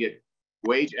staff to get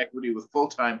wage equity with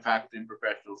full-time faculty and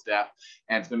professional staff,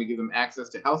 and it's going to give them access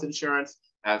to health insurance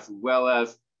as well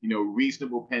as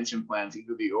reasonable pension plans,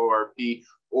 either the ORP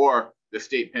or the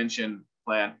state pension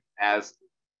plan, as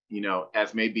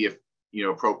as may be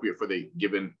appropriate for the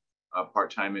given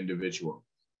part-time individual.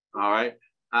 All right.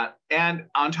 And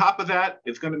on top of that,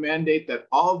 it's going to mandate that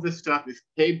all of this stuff is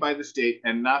paid by the state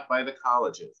and not by the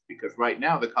colleges, because right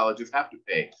now the colleges have to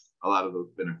pay a lot of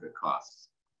those benefit costs.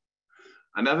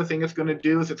 Another thing it's going to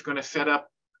do is it's going to set up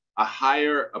a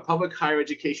public higher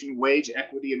education wage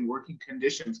equity and working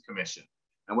conditions commission.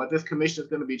 And what this commission is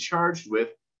going to be charged with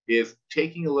is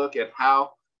taking a look at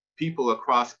how people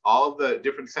across all of the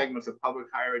different segments of public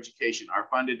higher education are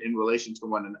funded in relation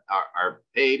to are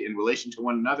paid in relation to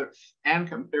one another, and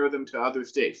compare them to other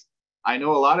states. I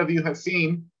know a lot of you have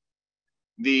seen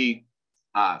the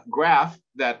graph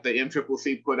that the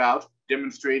MCCC put out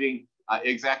demonstrating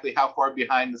exactly how far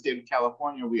behind the state of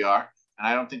California we are. And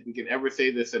I don't think we can ever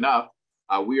say this enough.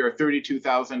 We are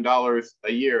 $32,000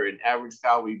 a year in average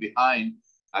salary behind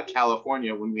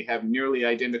California when we have nearly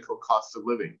identical costs of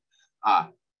living.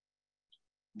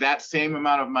 That same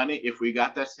amount of money, if we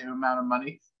got that same amount of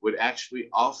money, would actually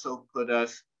also put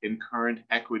us in current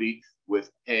equity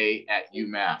with pay at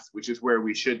UMass, which is where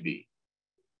we should be.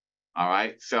 All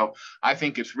right, so I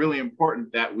think it's really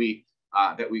important that we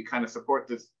kind of support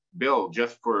this bill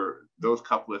just for those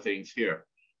couple of things here.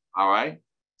 All right,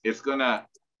 it's gonna,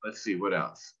 let's see what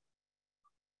else.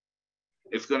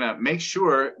 It's gonna make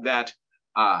sure that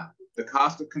the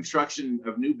cost of construction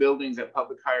of new buildings at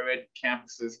public higher ed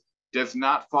campuses does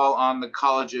not fall on the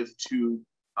colleges to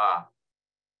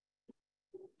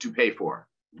pay for.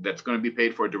 That's going to be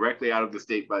paid for directly out of the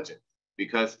state budget,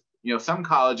 because some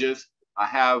colleges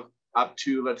have up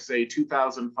to, let's say,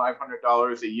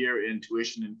 $2,500 a year in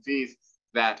tuition and fees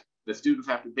that the students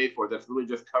have to pay for. That's really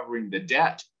just covering the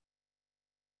debt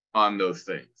on those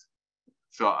things.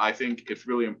 So I think it's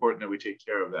really important that we take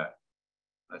care of that.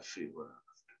 Let's see what else.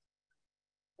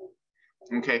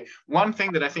 Okay, one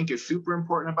thing that I think is super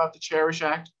important about the Cherish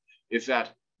Act is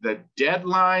that the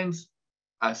deadlines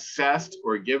assessed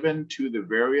or given to the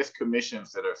various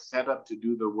commissions that are set up to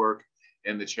do the work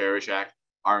in the Cherish Act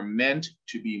are meant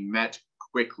to be met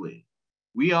quickly.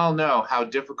 We all know how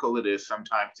difficult it is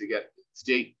sometimes to get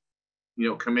state,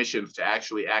 commissions to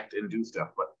actually act and do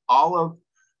stuff, but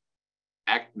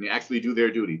actually do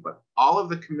their duty. But all of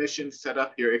the commissions set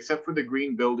up here, except for the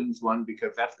green buildings one,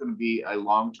 because that's going to be a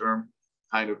long-term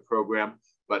kind of program,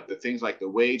 but the things like the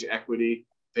wage equity,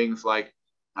 things like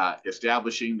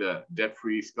establishing the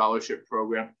debt-free scholarship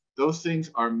program, those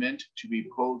things are meant to be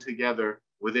pulled together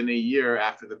within a year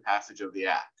after the passage of the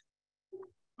act.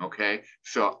 Okay,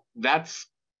 so that's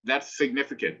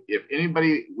significant. If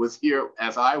anybody was here,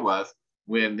 as I was,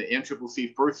 when the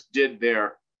MCCC first did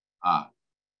their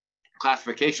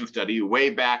classification study way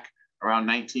back around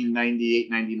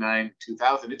 1998, 99,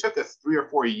 2000, it took us 3 or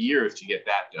 4 years to get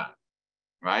that done.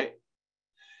 Right?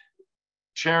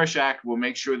 Cherish Act will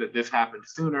make sure that this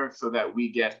happens sooner so that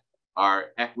we get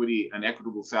our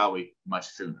equitable salary much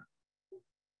sooner.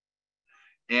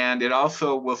 And it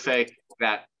also will say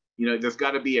that, there's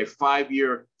got to be a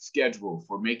 5-year schedule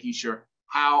for making sure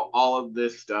how all of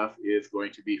this stuff is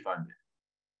going to be funded.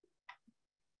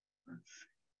 Let's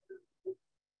see.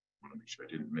 I want to make sure I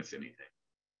didn't miss anything.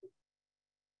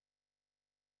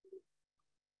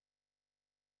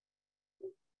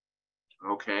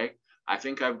 Okay. I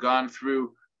think I've gone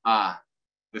through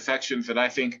the sections that I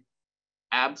think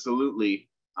absolutely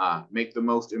make the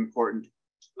most important,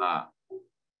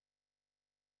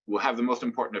 will have the most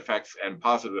important effects and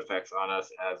positive effects on us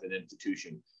as an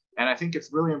institution. And I think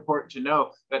it's really important to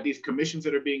know that these commissions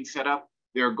that are being set up,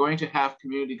 they're going to have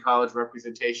community college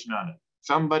representation on it.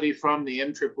 Somebody from the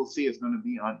MCCC is going to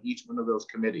be on each one of those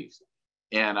committees.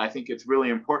 And I think it's really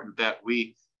important that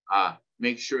we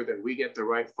make sure that we get the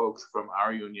right folks from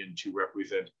our union to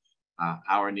represent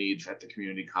our needs at the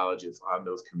community colleges on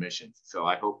those commissions. So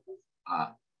I hope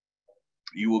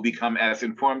you will become as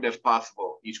informed as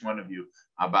possible, each one of you,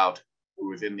 about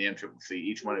who is in the MCCC,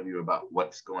 each one of you about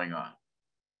what's going on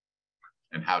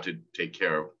and how to take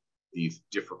care of these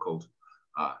difficult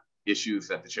issues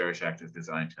that the Cherish Act is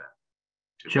designed to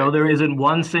Joe, there isn't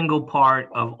one single part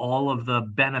of all of the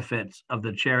benefits of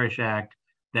the Cherish Act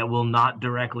that will not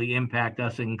directly impact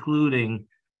us, including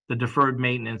the deferred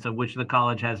maintenance, of which the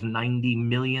college has $90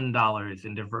 million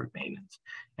in deferred maintenance.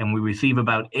 And we receive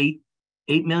about $8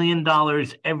 million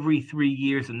every 3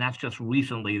 years, and that's just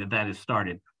recently that has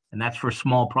started. And that's for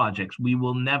small projects. We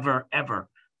will never, ever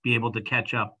be able to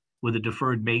catch up with the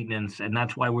deferred maintenance, and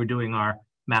that's why we're doing our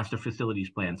master facilities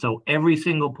plan. So every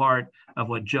single part of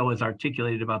what Joe has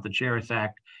articulated about the Cherish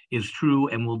Act is true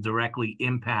and will directly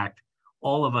impact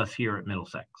all of us here at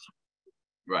Middlesex.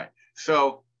 Right.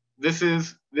 So this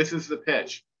is the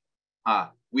pitch.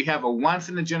 We have a once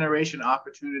in a generation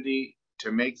opportunity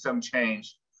to make some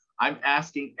change. I'm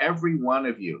asking every one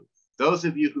of you, those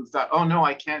of you who thought, oh no,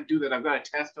 I can't do that, I've got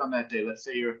a test on that day. Let's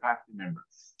say you're a faculty member.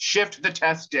 Shift the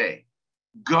test day.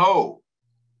 Go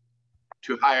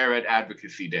to Higher Ed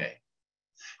Advocacy Day.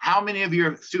 How many of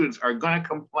your students are going to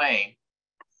complain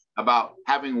about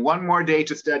having one more day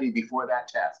to study before that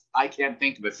test? I can't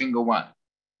think of a single one.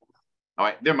 All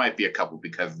right, there might be a couple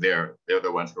because they're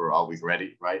the ones who are always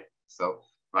ready, right? So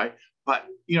right? But,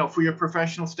 you know, for your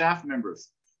professional staff members,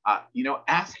 you know,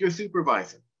 ask your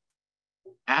supervisor.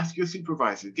 Ask your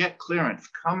supervisor, get clearance,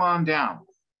 come on down.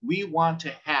 We want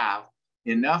to have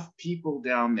enough people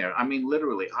down there. I mean,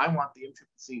 literally, I want the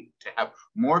MCCC to have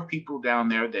more people down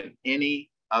there than any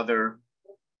other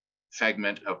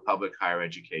segment of public higher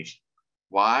education.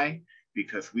 Why?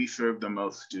 Because we serve the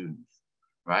most students,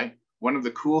 right? One of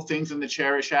the cool things in the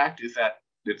Cherish Act is that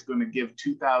it's going to give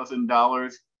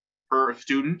 $2,000 per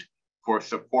student for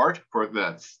support for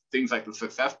the things like the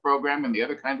success program and the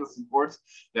other kinds of supports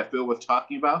that Phil was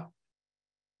talking about.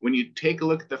 When you take a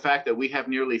look at the fact that we have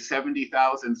nearly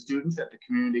 70,000 students at the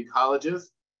community colleges,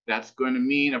 that's going to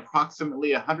mean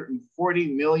approximately 140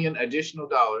 million additional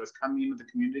dollars coming into the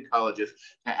community colleges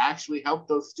to actually help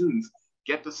those students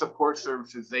get the support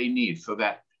services they need, so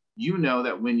that you know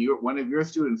that when one of your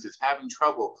students is having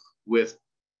trouble with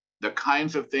the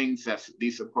kinds of things that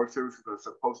these support services are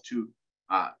supposed to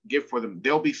give for them,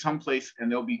 there'll be someplace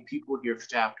and there'll be people here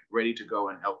staffed ready to go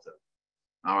and help them.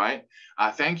 All right.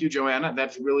 Thank you, Joanna.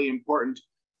 That's really important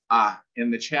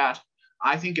in the chat.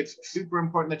 I think it's super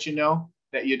important that you know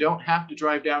that you don't have to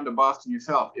drive down to Boston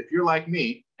yourself. If you're like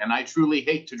me, and I truly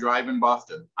hate to drive in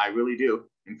Boston, I really do.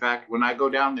 In fact, when I go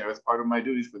down there as part of my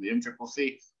duties for the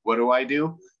MCCC, what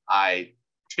do? I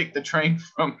take the train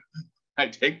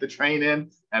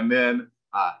in and then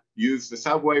use the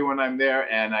subway when I'm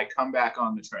there, and I come back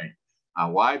on the train.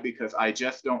 Why? Because I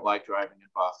just don't like driving in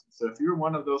Boston. So if you're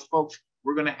one of those folks,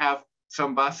 we're going to have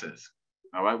some buses.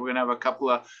 All right, we're going to have a couple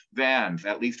of vans,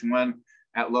 at least one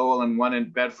at Lowell and one in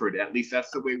Bedford. At least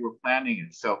that's the way we're planning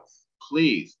it. So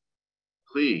please,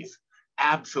 please,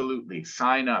 absolutely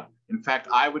sign up. In fact,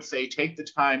 I would say take the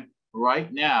time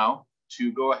right now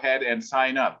to go ahead and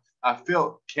sign up.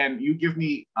 Phil, can you give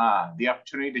me the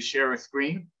opportunity to share a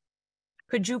screen?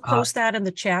 Could you post that in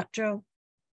the chat, Joe?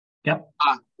 Yep.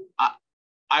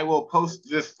 I will post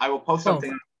this. I will post Both.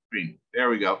 something on the screen. There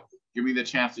we go. Give me the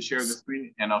chance to share the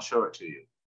screen and I'll show it to you.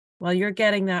 While you're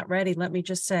getting that ready, let me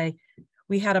just say,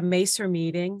 we had a Macer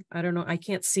meeting. I don't know, I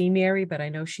can't see Mary, but I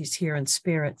know she's here in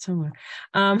spirit somewhere.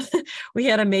 We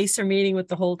had a Macer meeting with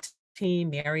the whole team,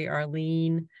 Mary,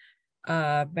 Arlene,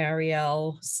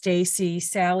 Marielle, Stacy,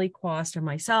 Sally Quast, and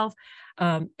myself.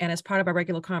 And as part of our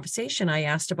regular conversation, I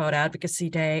asked about Advocacy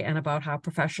Day and about how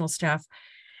professional staff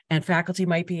and faculty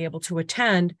might be able to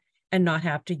attend and not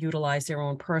have to utilize their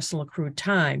own personal accrued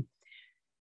time.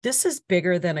 This is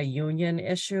bigger than a union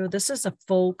issue. This is a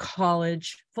full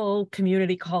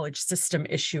community college system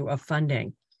issue of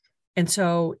funding. And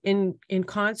so in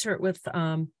concert with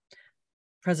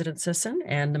President Sisson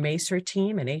and the Macer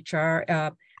team and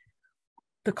HR,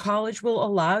 the college will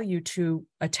allow you to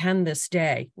attend this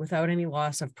day without any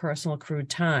loss of personal accrued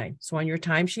time. So on your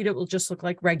timesheet, it will just look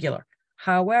like regular.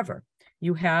 However,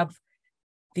 you have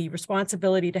the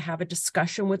responsibility to have a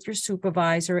discussion with your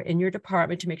supervisor in your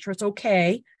department to make sure it's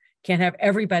okay. Can't have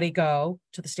everybody go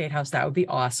to the State House. That would be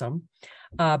awesome.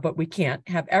 But we can't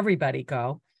have everybody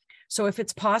go. So if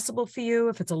it's possible for you,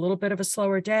 if it's a little bit of a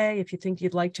slower day, if you think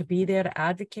you'd like to be there to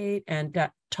advocate and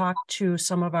talk to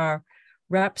some of our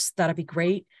reps, that'd be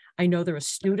great. I know there are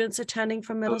students attending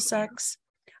from Middlesex.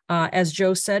 As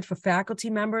Joe said, for faculty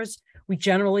members, we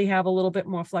generally have a little bit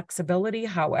more flexibility.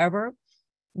 However,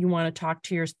 you want to talk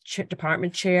to your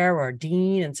department chair or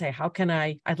dean and say, how can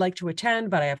I'd like to attend,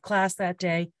 but I have class that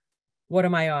day. What are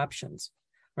my options,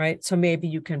 right? So maybe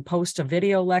you can post a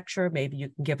video lecture, maybe you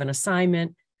can give an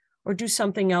assignment or do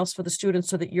something else for the students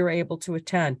so that you're able to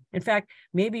attend. In fact,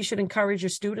 maybe you should encourage your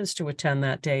students to attend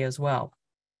that day as well.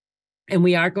 And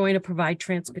we are going to provide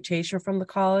transportation from the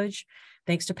college,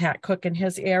 thanks to Pat Cook in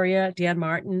his area, Dan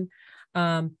Martin.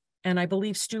 And I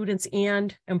believe students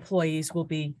and employees will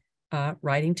be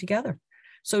riding together.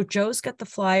 So Joe's got the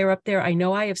flyer up there. I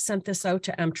know I have sent this out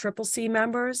to MCCC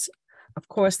members. Of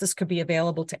course, this could be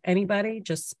available to anybody.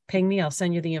 Just ping me. I'll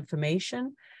send you the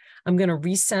information. I'm going to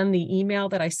resend the email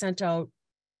that I sent out.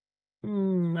 I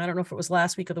don't know if it was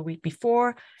last week or the week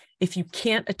before. If you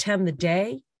can't attend the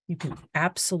day, you can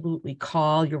absolutely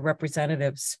call your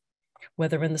representatives,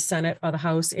 whether in the Senate or the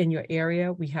House in your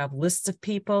area. We have lists of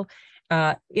people.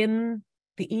 In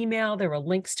the email, there are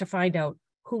links to find out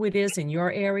who it is in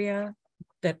your area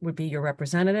that would be your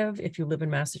representative if you live in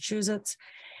Massachusetts.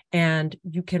 And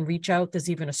you can reach out. There's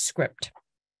even a script.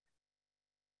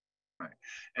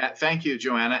 Right. Thank you,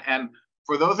 Joanna. And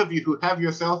for those of you who have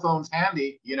your cell phones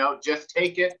handy, just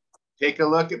take it, take a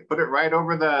look, put it right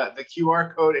over the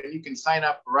QR code, and you can sign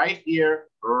up right here,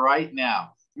 right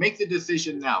now. Make the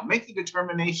decision now. Make the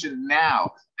determination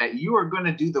now that you are going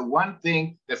to do the one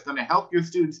thing that's going to help your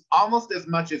students almost as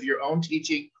much as your own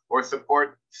teaching or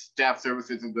support staff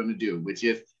services is going to do, which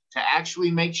is to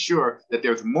actually make sure that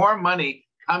there's more money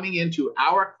coming into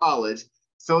our college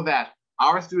so that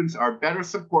our students are better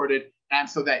supported and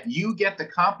so that you get the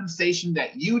compensation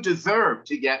that you deserve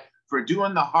to get for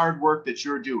doing the hard work that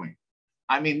you're doing.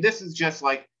 I mean, this is just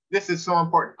like, this is so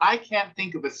important. I can't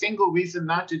think of a single reason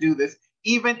not to do this,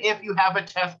 even if you have a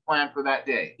test plan for that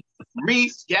day.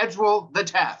 Reschedule the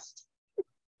test.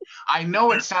 I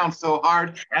know it sounds so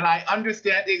hard, and I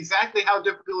understand exactly how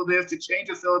difficult it is to change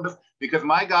a syllabus because,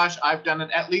 my gosh, I've done it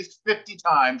at least 50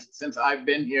 times since I've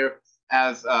been here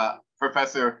as a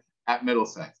professor at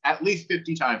Middlesex. At least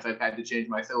 50 times I've had to change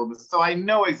my syllabus. So I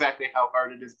know exactly how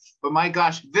hard it is. But my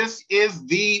gosh, this is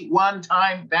the one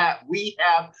time that we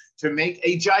have to make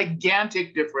a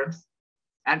gigantic difference,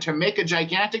 and to make a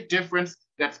gigantic difference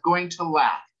that's going to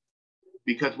last.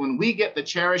 Because when we get the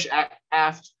Cherish Act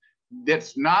passed,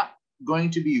 that's not going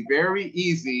to be very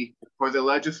easy for the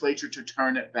legislature to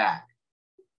turn it back.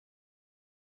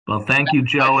 Well, thank you,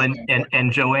 Joe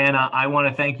and Joanna. I want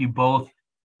to thank you both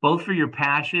for your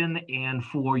passion and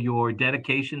for your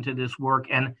dedication to this work.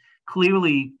 And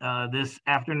clearly, this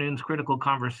afternoon's critical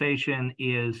conversation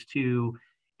is to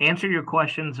answer your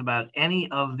questions about any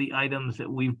of the items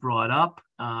that we've brought up,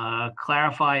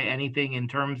 clarify anything in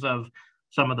terms of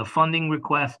some of the funding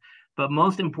requests, but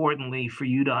most importantly, for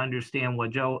you to understand what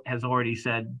Joe has already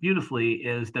said beautifully,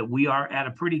 is that we are at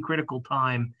a pretty critical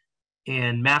time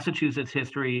in Massachusetts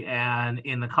history and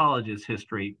in the college's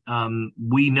history.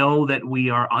 We know that we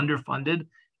are underfunded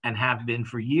and have been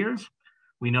for years.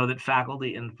 We know that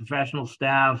faculty and professional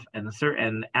staff and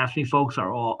ASME folks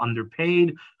are all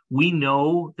underpaid. We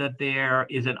know that there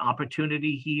is an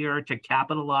opportunity here to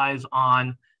capitalize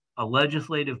on a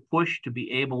legislative push to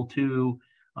be able to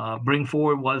bring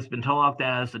forward what has been talked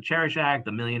as the Cherish Act,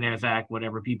 the Millionaires Act,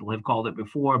 whatever people have called it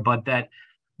before, but that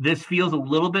this feels a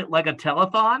little bit like a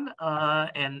telethon,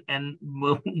 and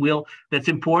that's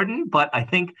important. But I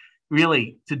think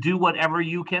really to do whatever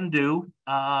you can do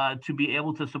to be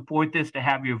able to support this, to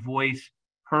have your voice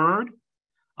heard.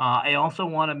 I also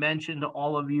want to mention to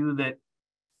all of you that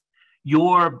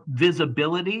your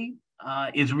visibility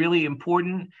is really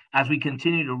important as we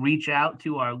continue to reach out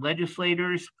to our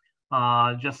legislators,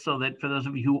 just so that for those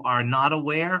of you who are not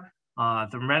aware,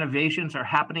 the renovations are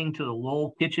happening to the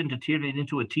Lowell kitchen to turn it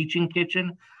into a teaching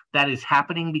kitchen. That is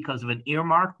happening because of an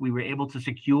earmark we were able to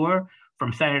secure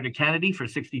from Senator Kennedy for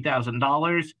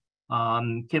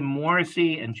 $60,000. Kim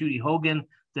Morrissey and Judy Hogan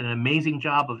did an amazing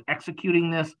job of executing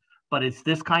this, but it's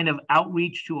this kind of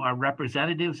outreach to our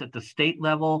representatives at the state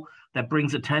level that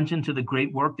brings attention to the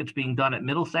great work that's being done at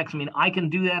Middlesex. I mean, I can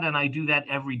do that, and I do that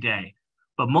every day.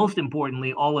 But most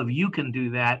importantly, all of you can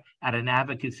do that at an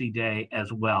advocacy day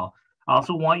as well. I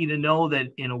also want you to know that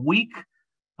in a week,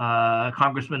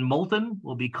 Congressman Moulton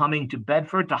will be coming to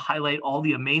Bedford to highlight all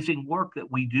the amazing work that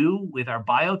we do with our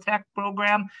biotech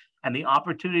program and the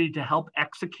opportunity to help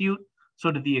execute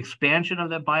sort of the expansion of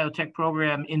that biotech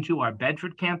program into our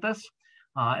Bedford campus,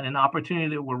 and an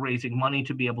opportunity that we're raising money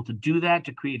to be able to do that,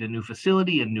 to create a new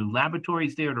facility and new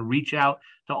laboratories there to reach out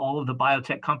to all of the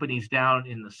biotech companies down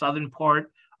in the southern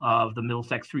part of the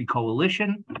Middlesex 3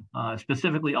 Coalition,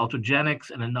 specifically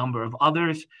Ultragenics and a number of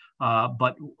others,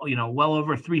 but well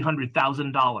over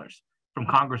 $300,000 from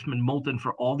Congressman Moulton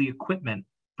for all the equipment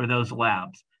for those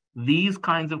labs. These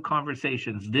kinds of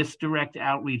conversations, this direct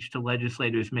outreach to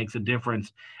legislators makes a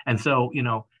difference. And so,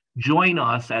 join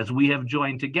us as we have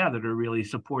joined together to really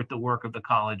support the work of the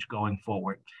college going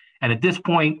forward. And at this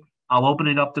point, I'll open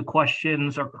it up to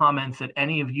questions or comments that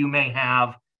any of you may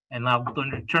have, and I'll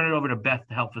turn it over to Beth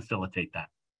to help facilitate that.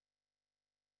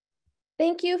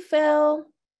 Thank you, Phil.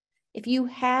 If you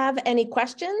have any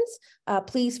questions,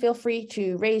 please feel free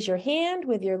to raise your hand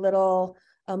with your little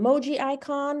emoji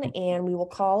icon and we will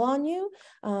call on you.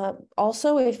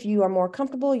 Also, if you are more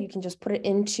comfortable, you can just put it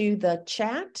into the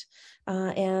chat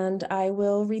and I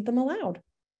will read them aloud.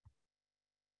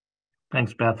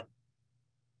 Thanks, Beth.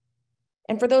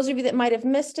 And for those of you that might have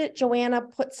missed it, Joanna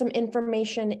put some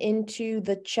information into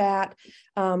the chat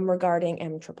regarding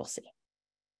MCCC.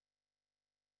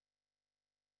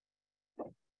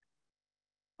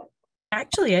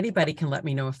 Actually, anybody can let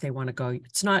me know if they want to go.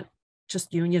 It's not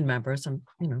just union members,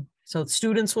 so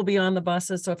students will be on the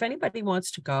buses. So if anybody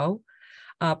wants to go,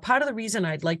 part of the reason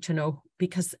I'd like to know,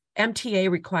 because MTA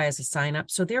requires a sign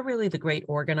up. So they're really the great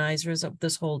organizers of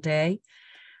this whole day.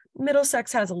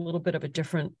 Middlesex has a little bit of a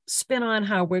different spin on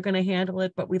how we're going to handle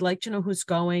it, but we'd like to know who's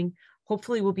going.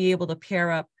 Hopefully we'll be able to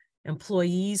pair up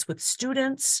employees with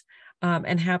students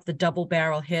and have the double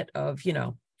barrel hit of,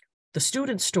 the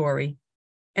student story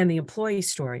and the employee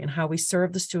story and how we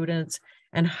serve the students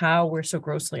and how we're so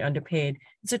grossly underpaid.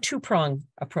 It's a two-pronged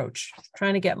approach,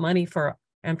 trying to get money for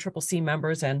MCCC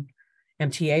members and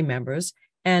MTA members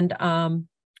and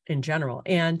in general,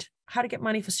 and how to get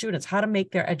money for students, how to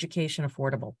make their education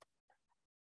affordable.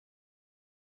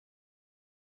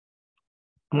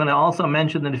 I'm going to also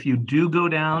mention that if you do go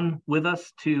down with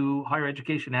us to Higher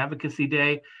Education Advocacy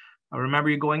Day, remember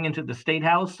you're going into the State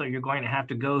House, so you're going to have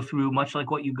to go through much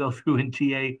like what you go through in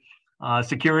TSA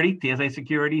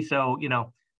security. So, you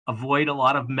know, avoid a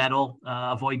lot of metal,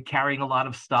 avoid carrying a lot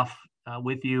of stuff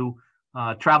with you.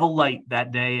 Travel light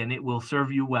that day, and it will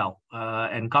serve you well.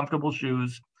 And comfortable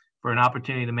shoes for an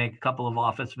opportunity to make a couple of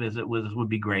office visits would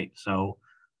be great. So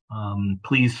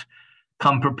please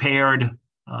come prepared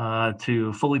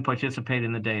to fully participate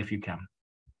in the day if you can.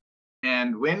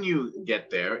 And when you get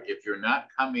there, if you're not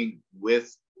coming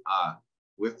with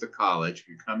the college, if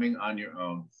you're coming on your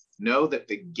own, know that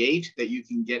the gate that you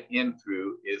can get in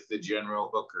through is the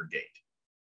General Hooker gate.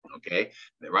 Okay,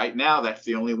 right now that's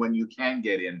the only one you can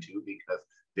get into because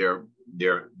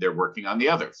they're working on the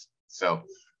others. So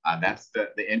that's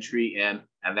the entry in,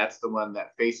 and that's the one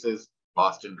that faces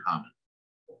Boston Common.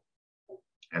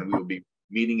 And we will be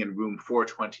meeting in room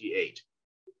 428.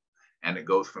 And it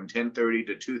goes from 10:30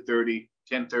 to 2:30.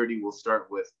 10:30 we'll start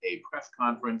with a press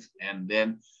conference, and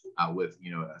then with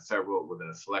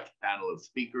a select panel of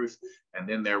speakers, and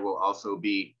then there will also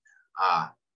be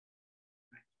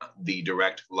the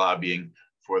direct lobbying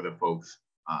for the folks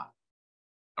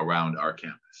around our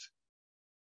campus.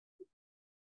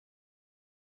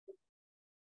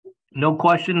 No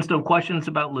questions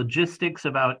about logistics,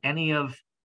 about any of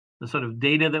the sort of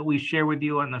data that we share with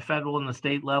you on the federal and the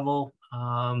state level.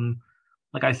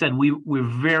 Like I said, we're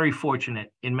very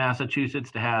fortunate in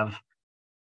Massachusetts to have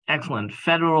excellent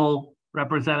federal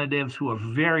representatives who are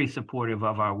very supportive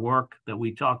of our work that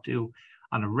we talk to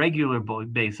on a regular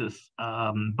basis.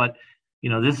 But you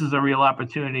know, this is a real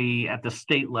opportunity at the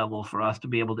state level for us to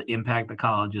be able to impact the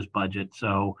college's budget.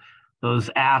 So those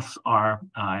asks are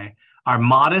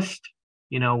modest.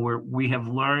 You know, we have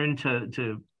learned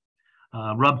to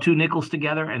rub two nickels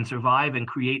together and survive and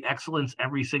create excellence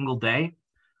every single day.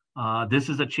 This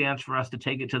is a chance for us to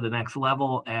take it to the next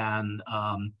level. And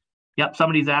yep,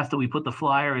 somebody's asked that we put the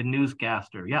flyer in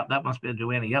newscaster. Yep, that must be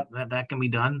Joanna. Yep, that can be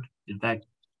done.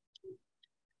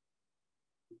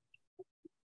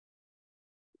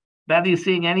 Beth, are you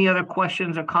seeing any other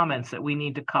questions or comments that we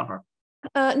need to cover?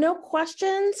 No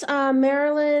questions.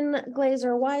 Marilyn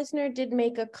Glazer-Weisner did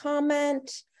make a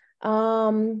comment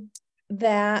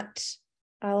that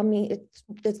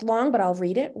it's long, but I'll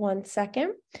read it. 1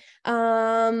 second.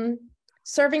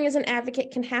 Serving as an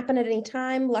advocate can happen at any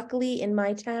time. Luckily, in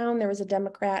my town, there was a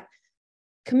Democrat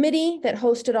committee that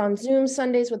hosted on Zoom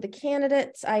Sundays with the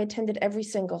candidates. I attended every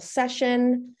single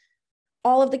session.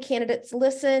 All of the candidates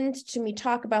listened to me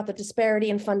talk about the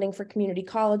disparity in funding for community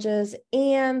colleges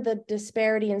and the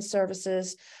disparity in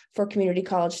services for community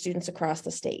college students across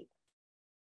the state.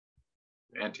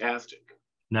 Fantastic.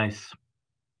 Nice.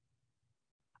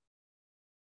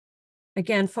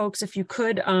 Again, folks, if you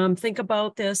could think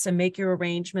about this and make your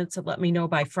arrangements and let me know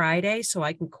by Friday so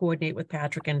I can coordinate with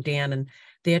Patrick and Dan and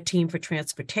their team for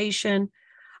transportation.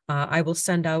 I will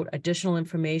send out additional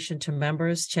information to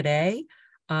members today.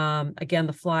 Again,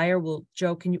 the flyer will,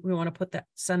 Joe, we want to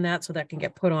send that so that can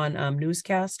get put on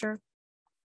newscaster?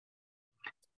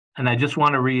 And I just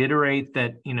want to reiterate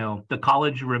that, you know, the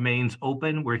college remains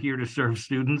open. We're here to serve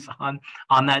students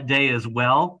on that day as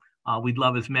well. We'd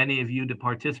love as many of you to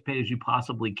participate as you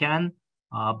possibly can.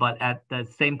 But at the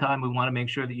same time, we want to make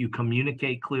sure that you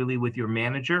communicate clearly with your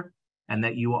manager and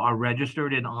that you are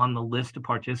registered and on the list to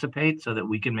participate so that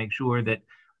we can make sure that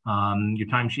your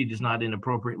timesheet is not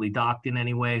inappropriately docked in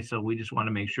any way. So we just want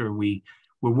to make sure we're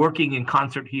working in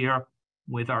concert here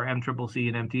with our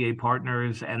MCCC and MTA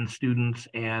partners and students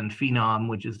and Phenom,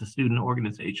 which is the student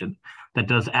organization that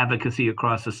does advocacy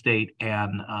across the state.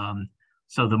 And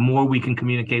so the more we can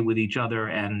communicate with each other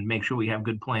and make sure we have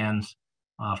good plans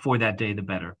for that day, the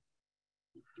better.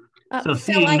 So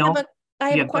Phil, I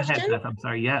have a question. Go ahead, Beth. I'm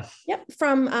sorry. Yes. Yep.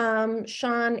 From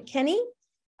Sean Kenny.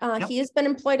 Yep. He has been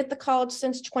employed at the college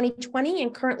since 2020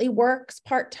 and currently works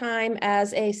part-time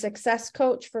as a success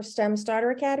coach for STEM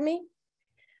Starter Academy.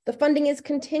 The funding is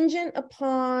contingent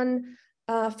upon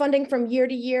funding from year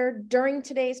to year. During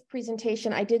today's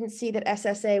presentation, I didn't see that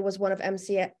SSA was one of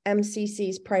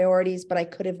MCC's priorities, but I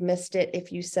could have missed it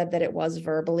if you said that it was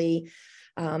verbally.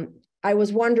 I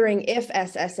was wondering if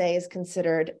SSA is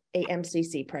considered a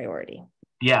MCC priority.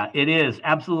 Yeah, it is.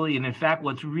 Absolutely. And in fact,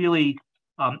 what's really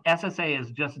SSA has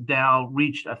just now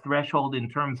reached a threshold in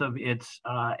terms of its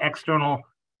external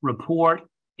report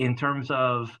in terms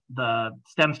of the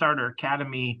STEM Starter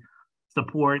Academy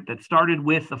support that started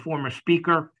with the former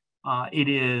speaker. It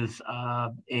is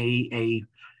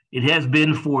it has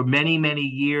been for many, many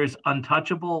years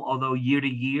untouchable, although year to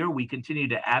year we continue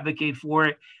to advocate for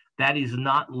it. That is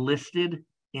not listed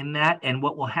in that. And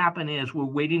what will happen is we're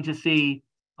waiting to see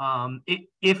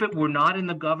if it were not in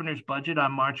the governor's budget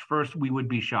on March 1st, we would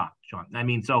be shocked, Sean. I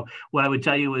mean, so what I would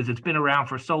tell you is it's been around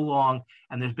for so long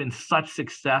and there's been such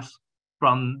success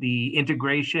from the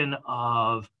integration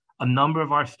of a number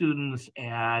of our students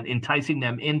and enticing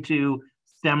them into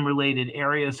STEM-related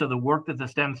areas. So the work that the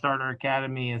STEM Starter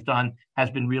Academy has done has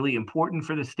been really important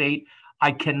for the state.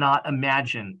 I cannot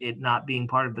imagine it not being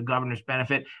part of the governor's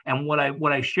benefit. And what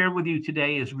I shared with you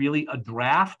today is really a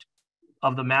draft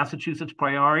of the Massachusetts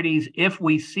priorities. If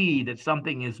we see that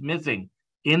something is missing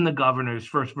in the governor's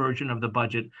first version of the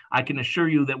budget, I can assure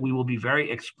you that we will be very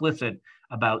explicit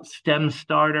about STEM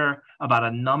Starter, about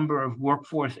a number of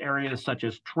workforce areas such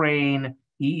as TRAIN,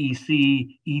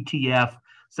 EEC, ETF.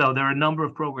 So there are a number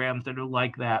of programs that are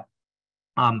like that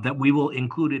that we will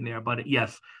include in there. But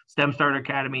yes, STEM Starter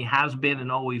Academy has been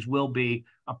and always will be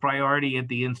a priority at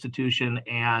the institution,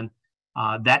 and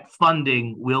that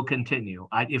funding will continue.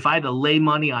 If I had to lay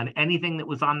money on anything that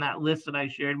was on that list that I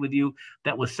shared with you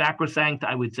that was sacrosanct,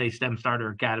 I would say STEM Starter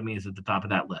Academy is at the top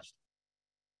of that list.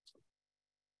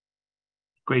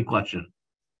 Great question.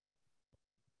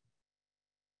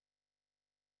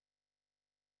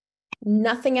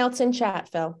 Nothing else in chat,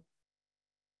 Phil.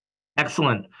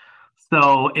 Excellent.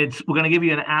 So we're going to give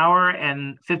you an hour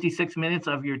and 56 minutes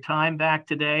of your time back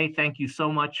today. Thank you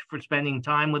so much for spending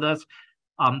time with us.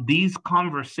 These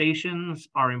conversations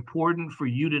are important for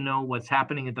you to know what's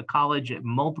happening at the college at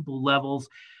multiple levels.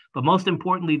 But most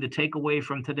importantly, the takeaway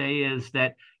from today is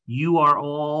that you are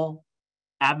all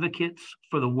advocates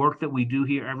for the work that we do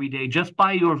here every day, just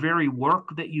by your very work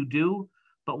that you do.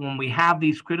 But when we have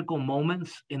these critical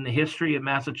moments in the history of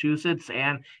Massachusetts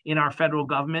and in our federal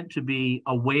government to be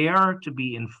aware, to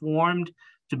be informed,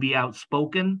 to be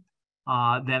outspoken,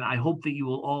 then I hope that you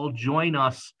will all join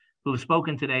us who have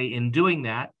spoken today in doing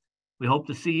that. We hope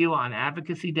to see you on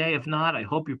Advocacy Day. If not, I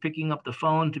hope you're picking up the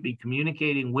phone to be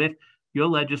communicating with your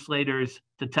legislators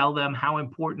to tell them how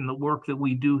important the work that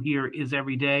we do here is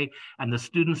every day, and the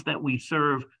students that we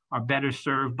serve are better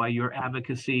served by your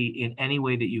advocacy in any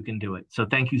way that you can do it. So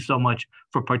thank you so much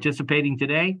for participating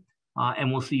today,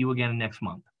 and we'll see you again next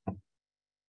month.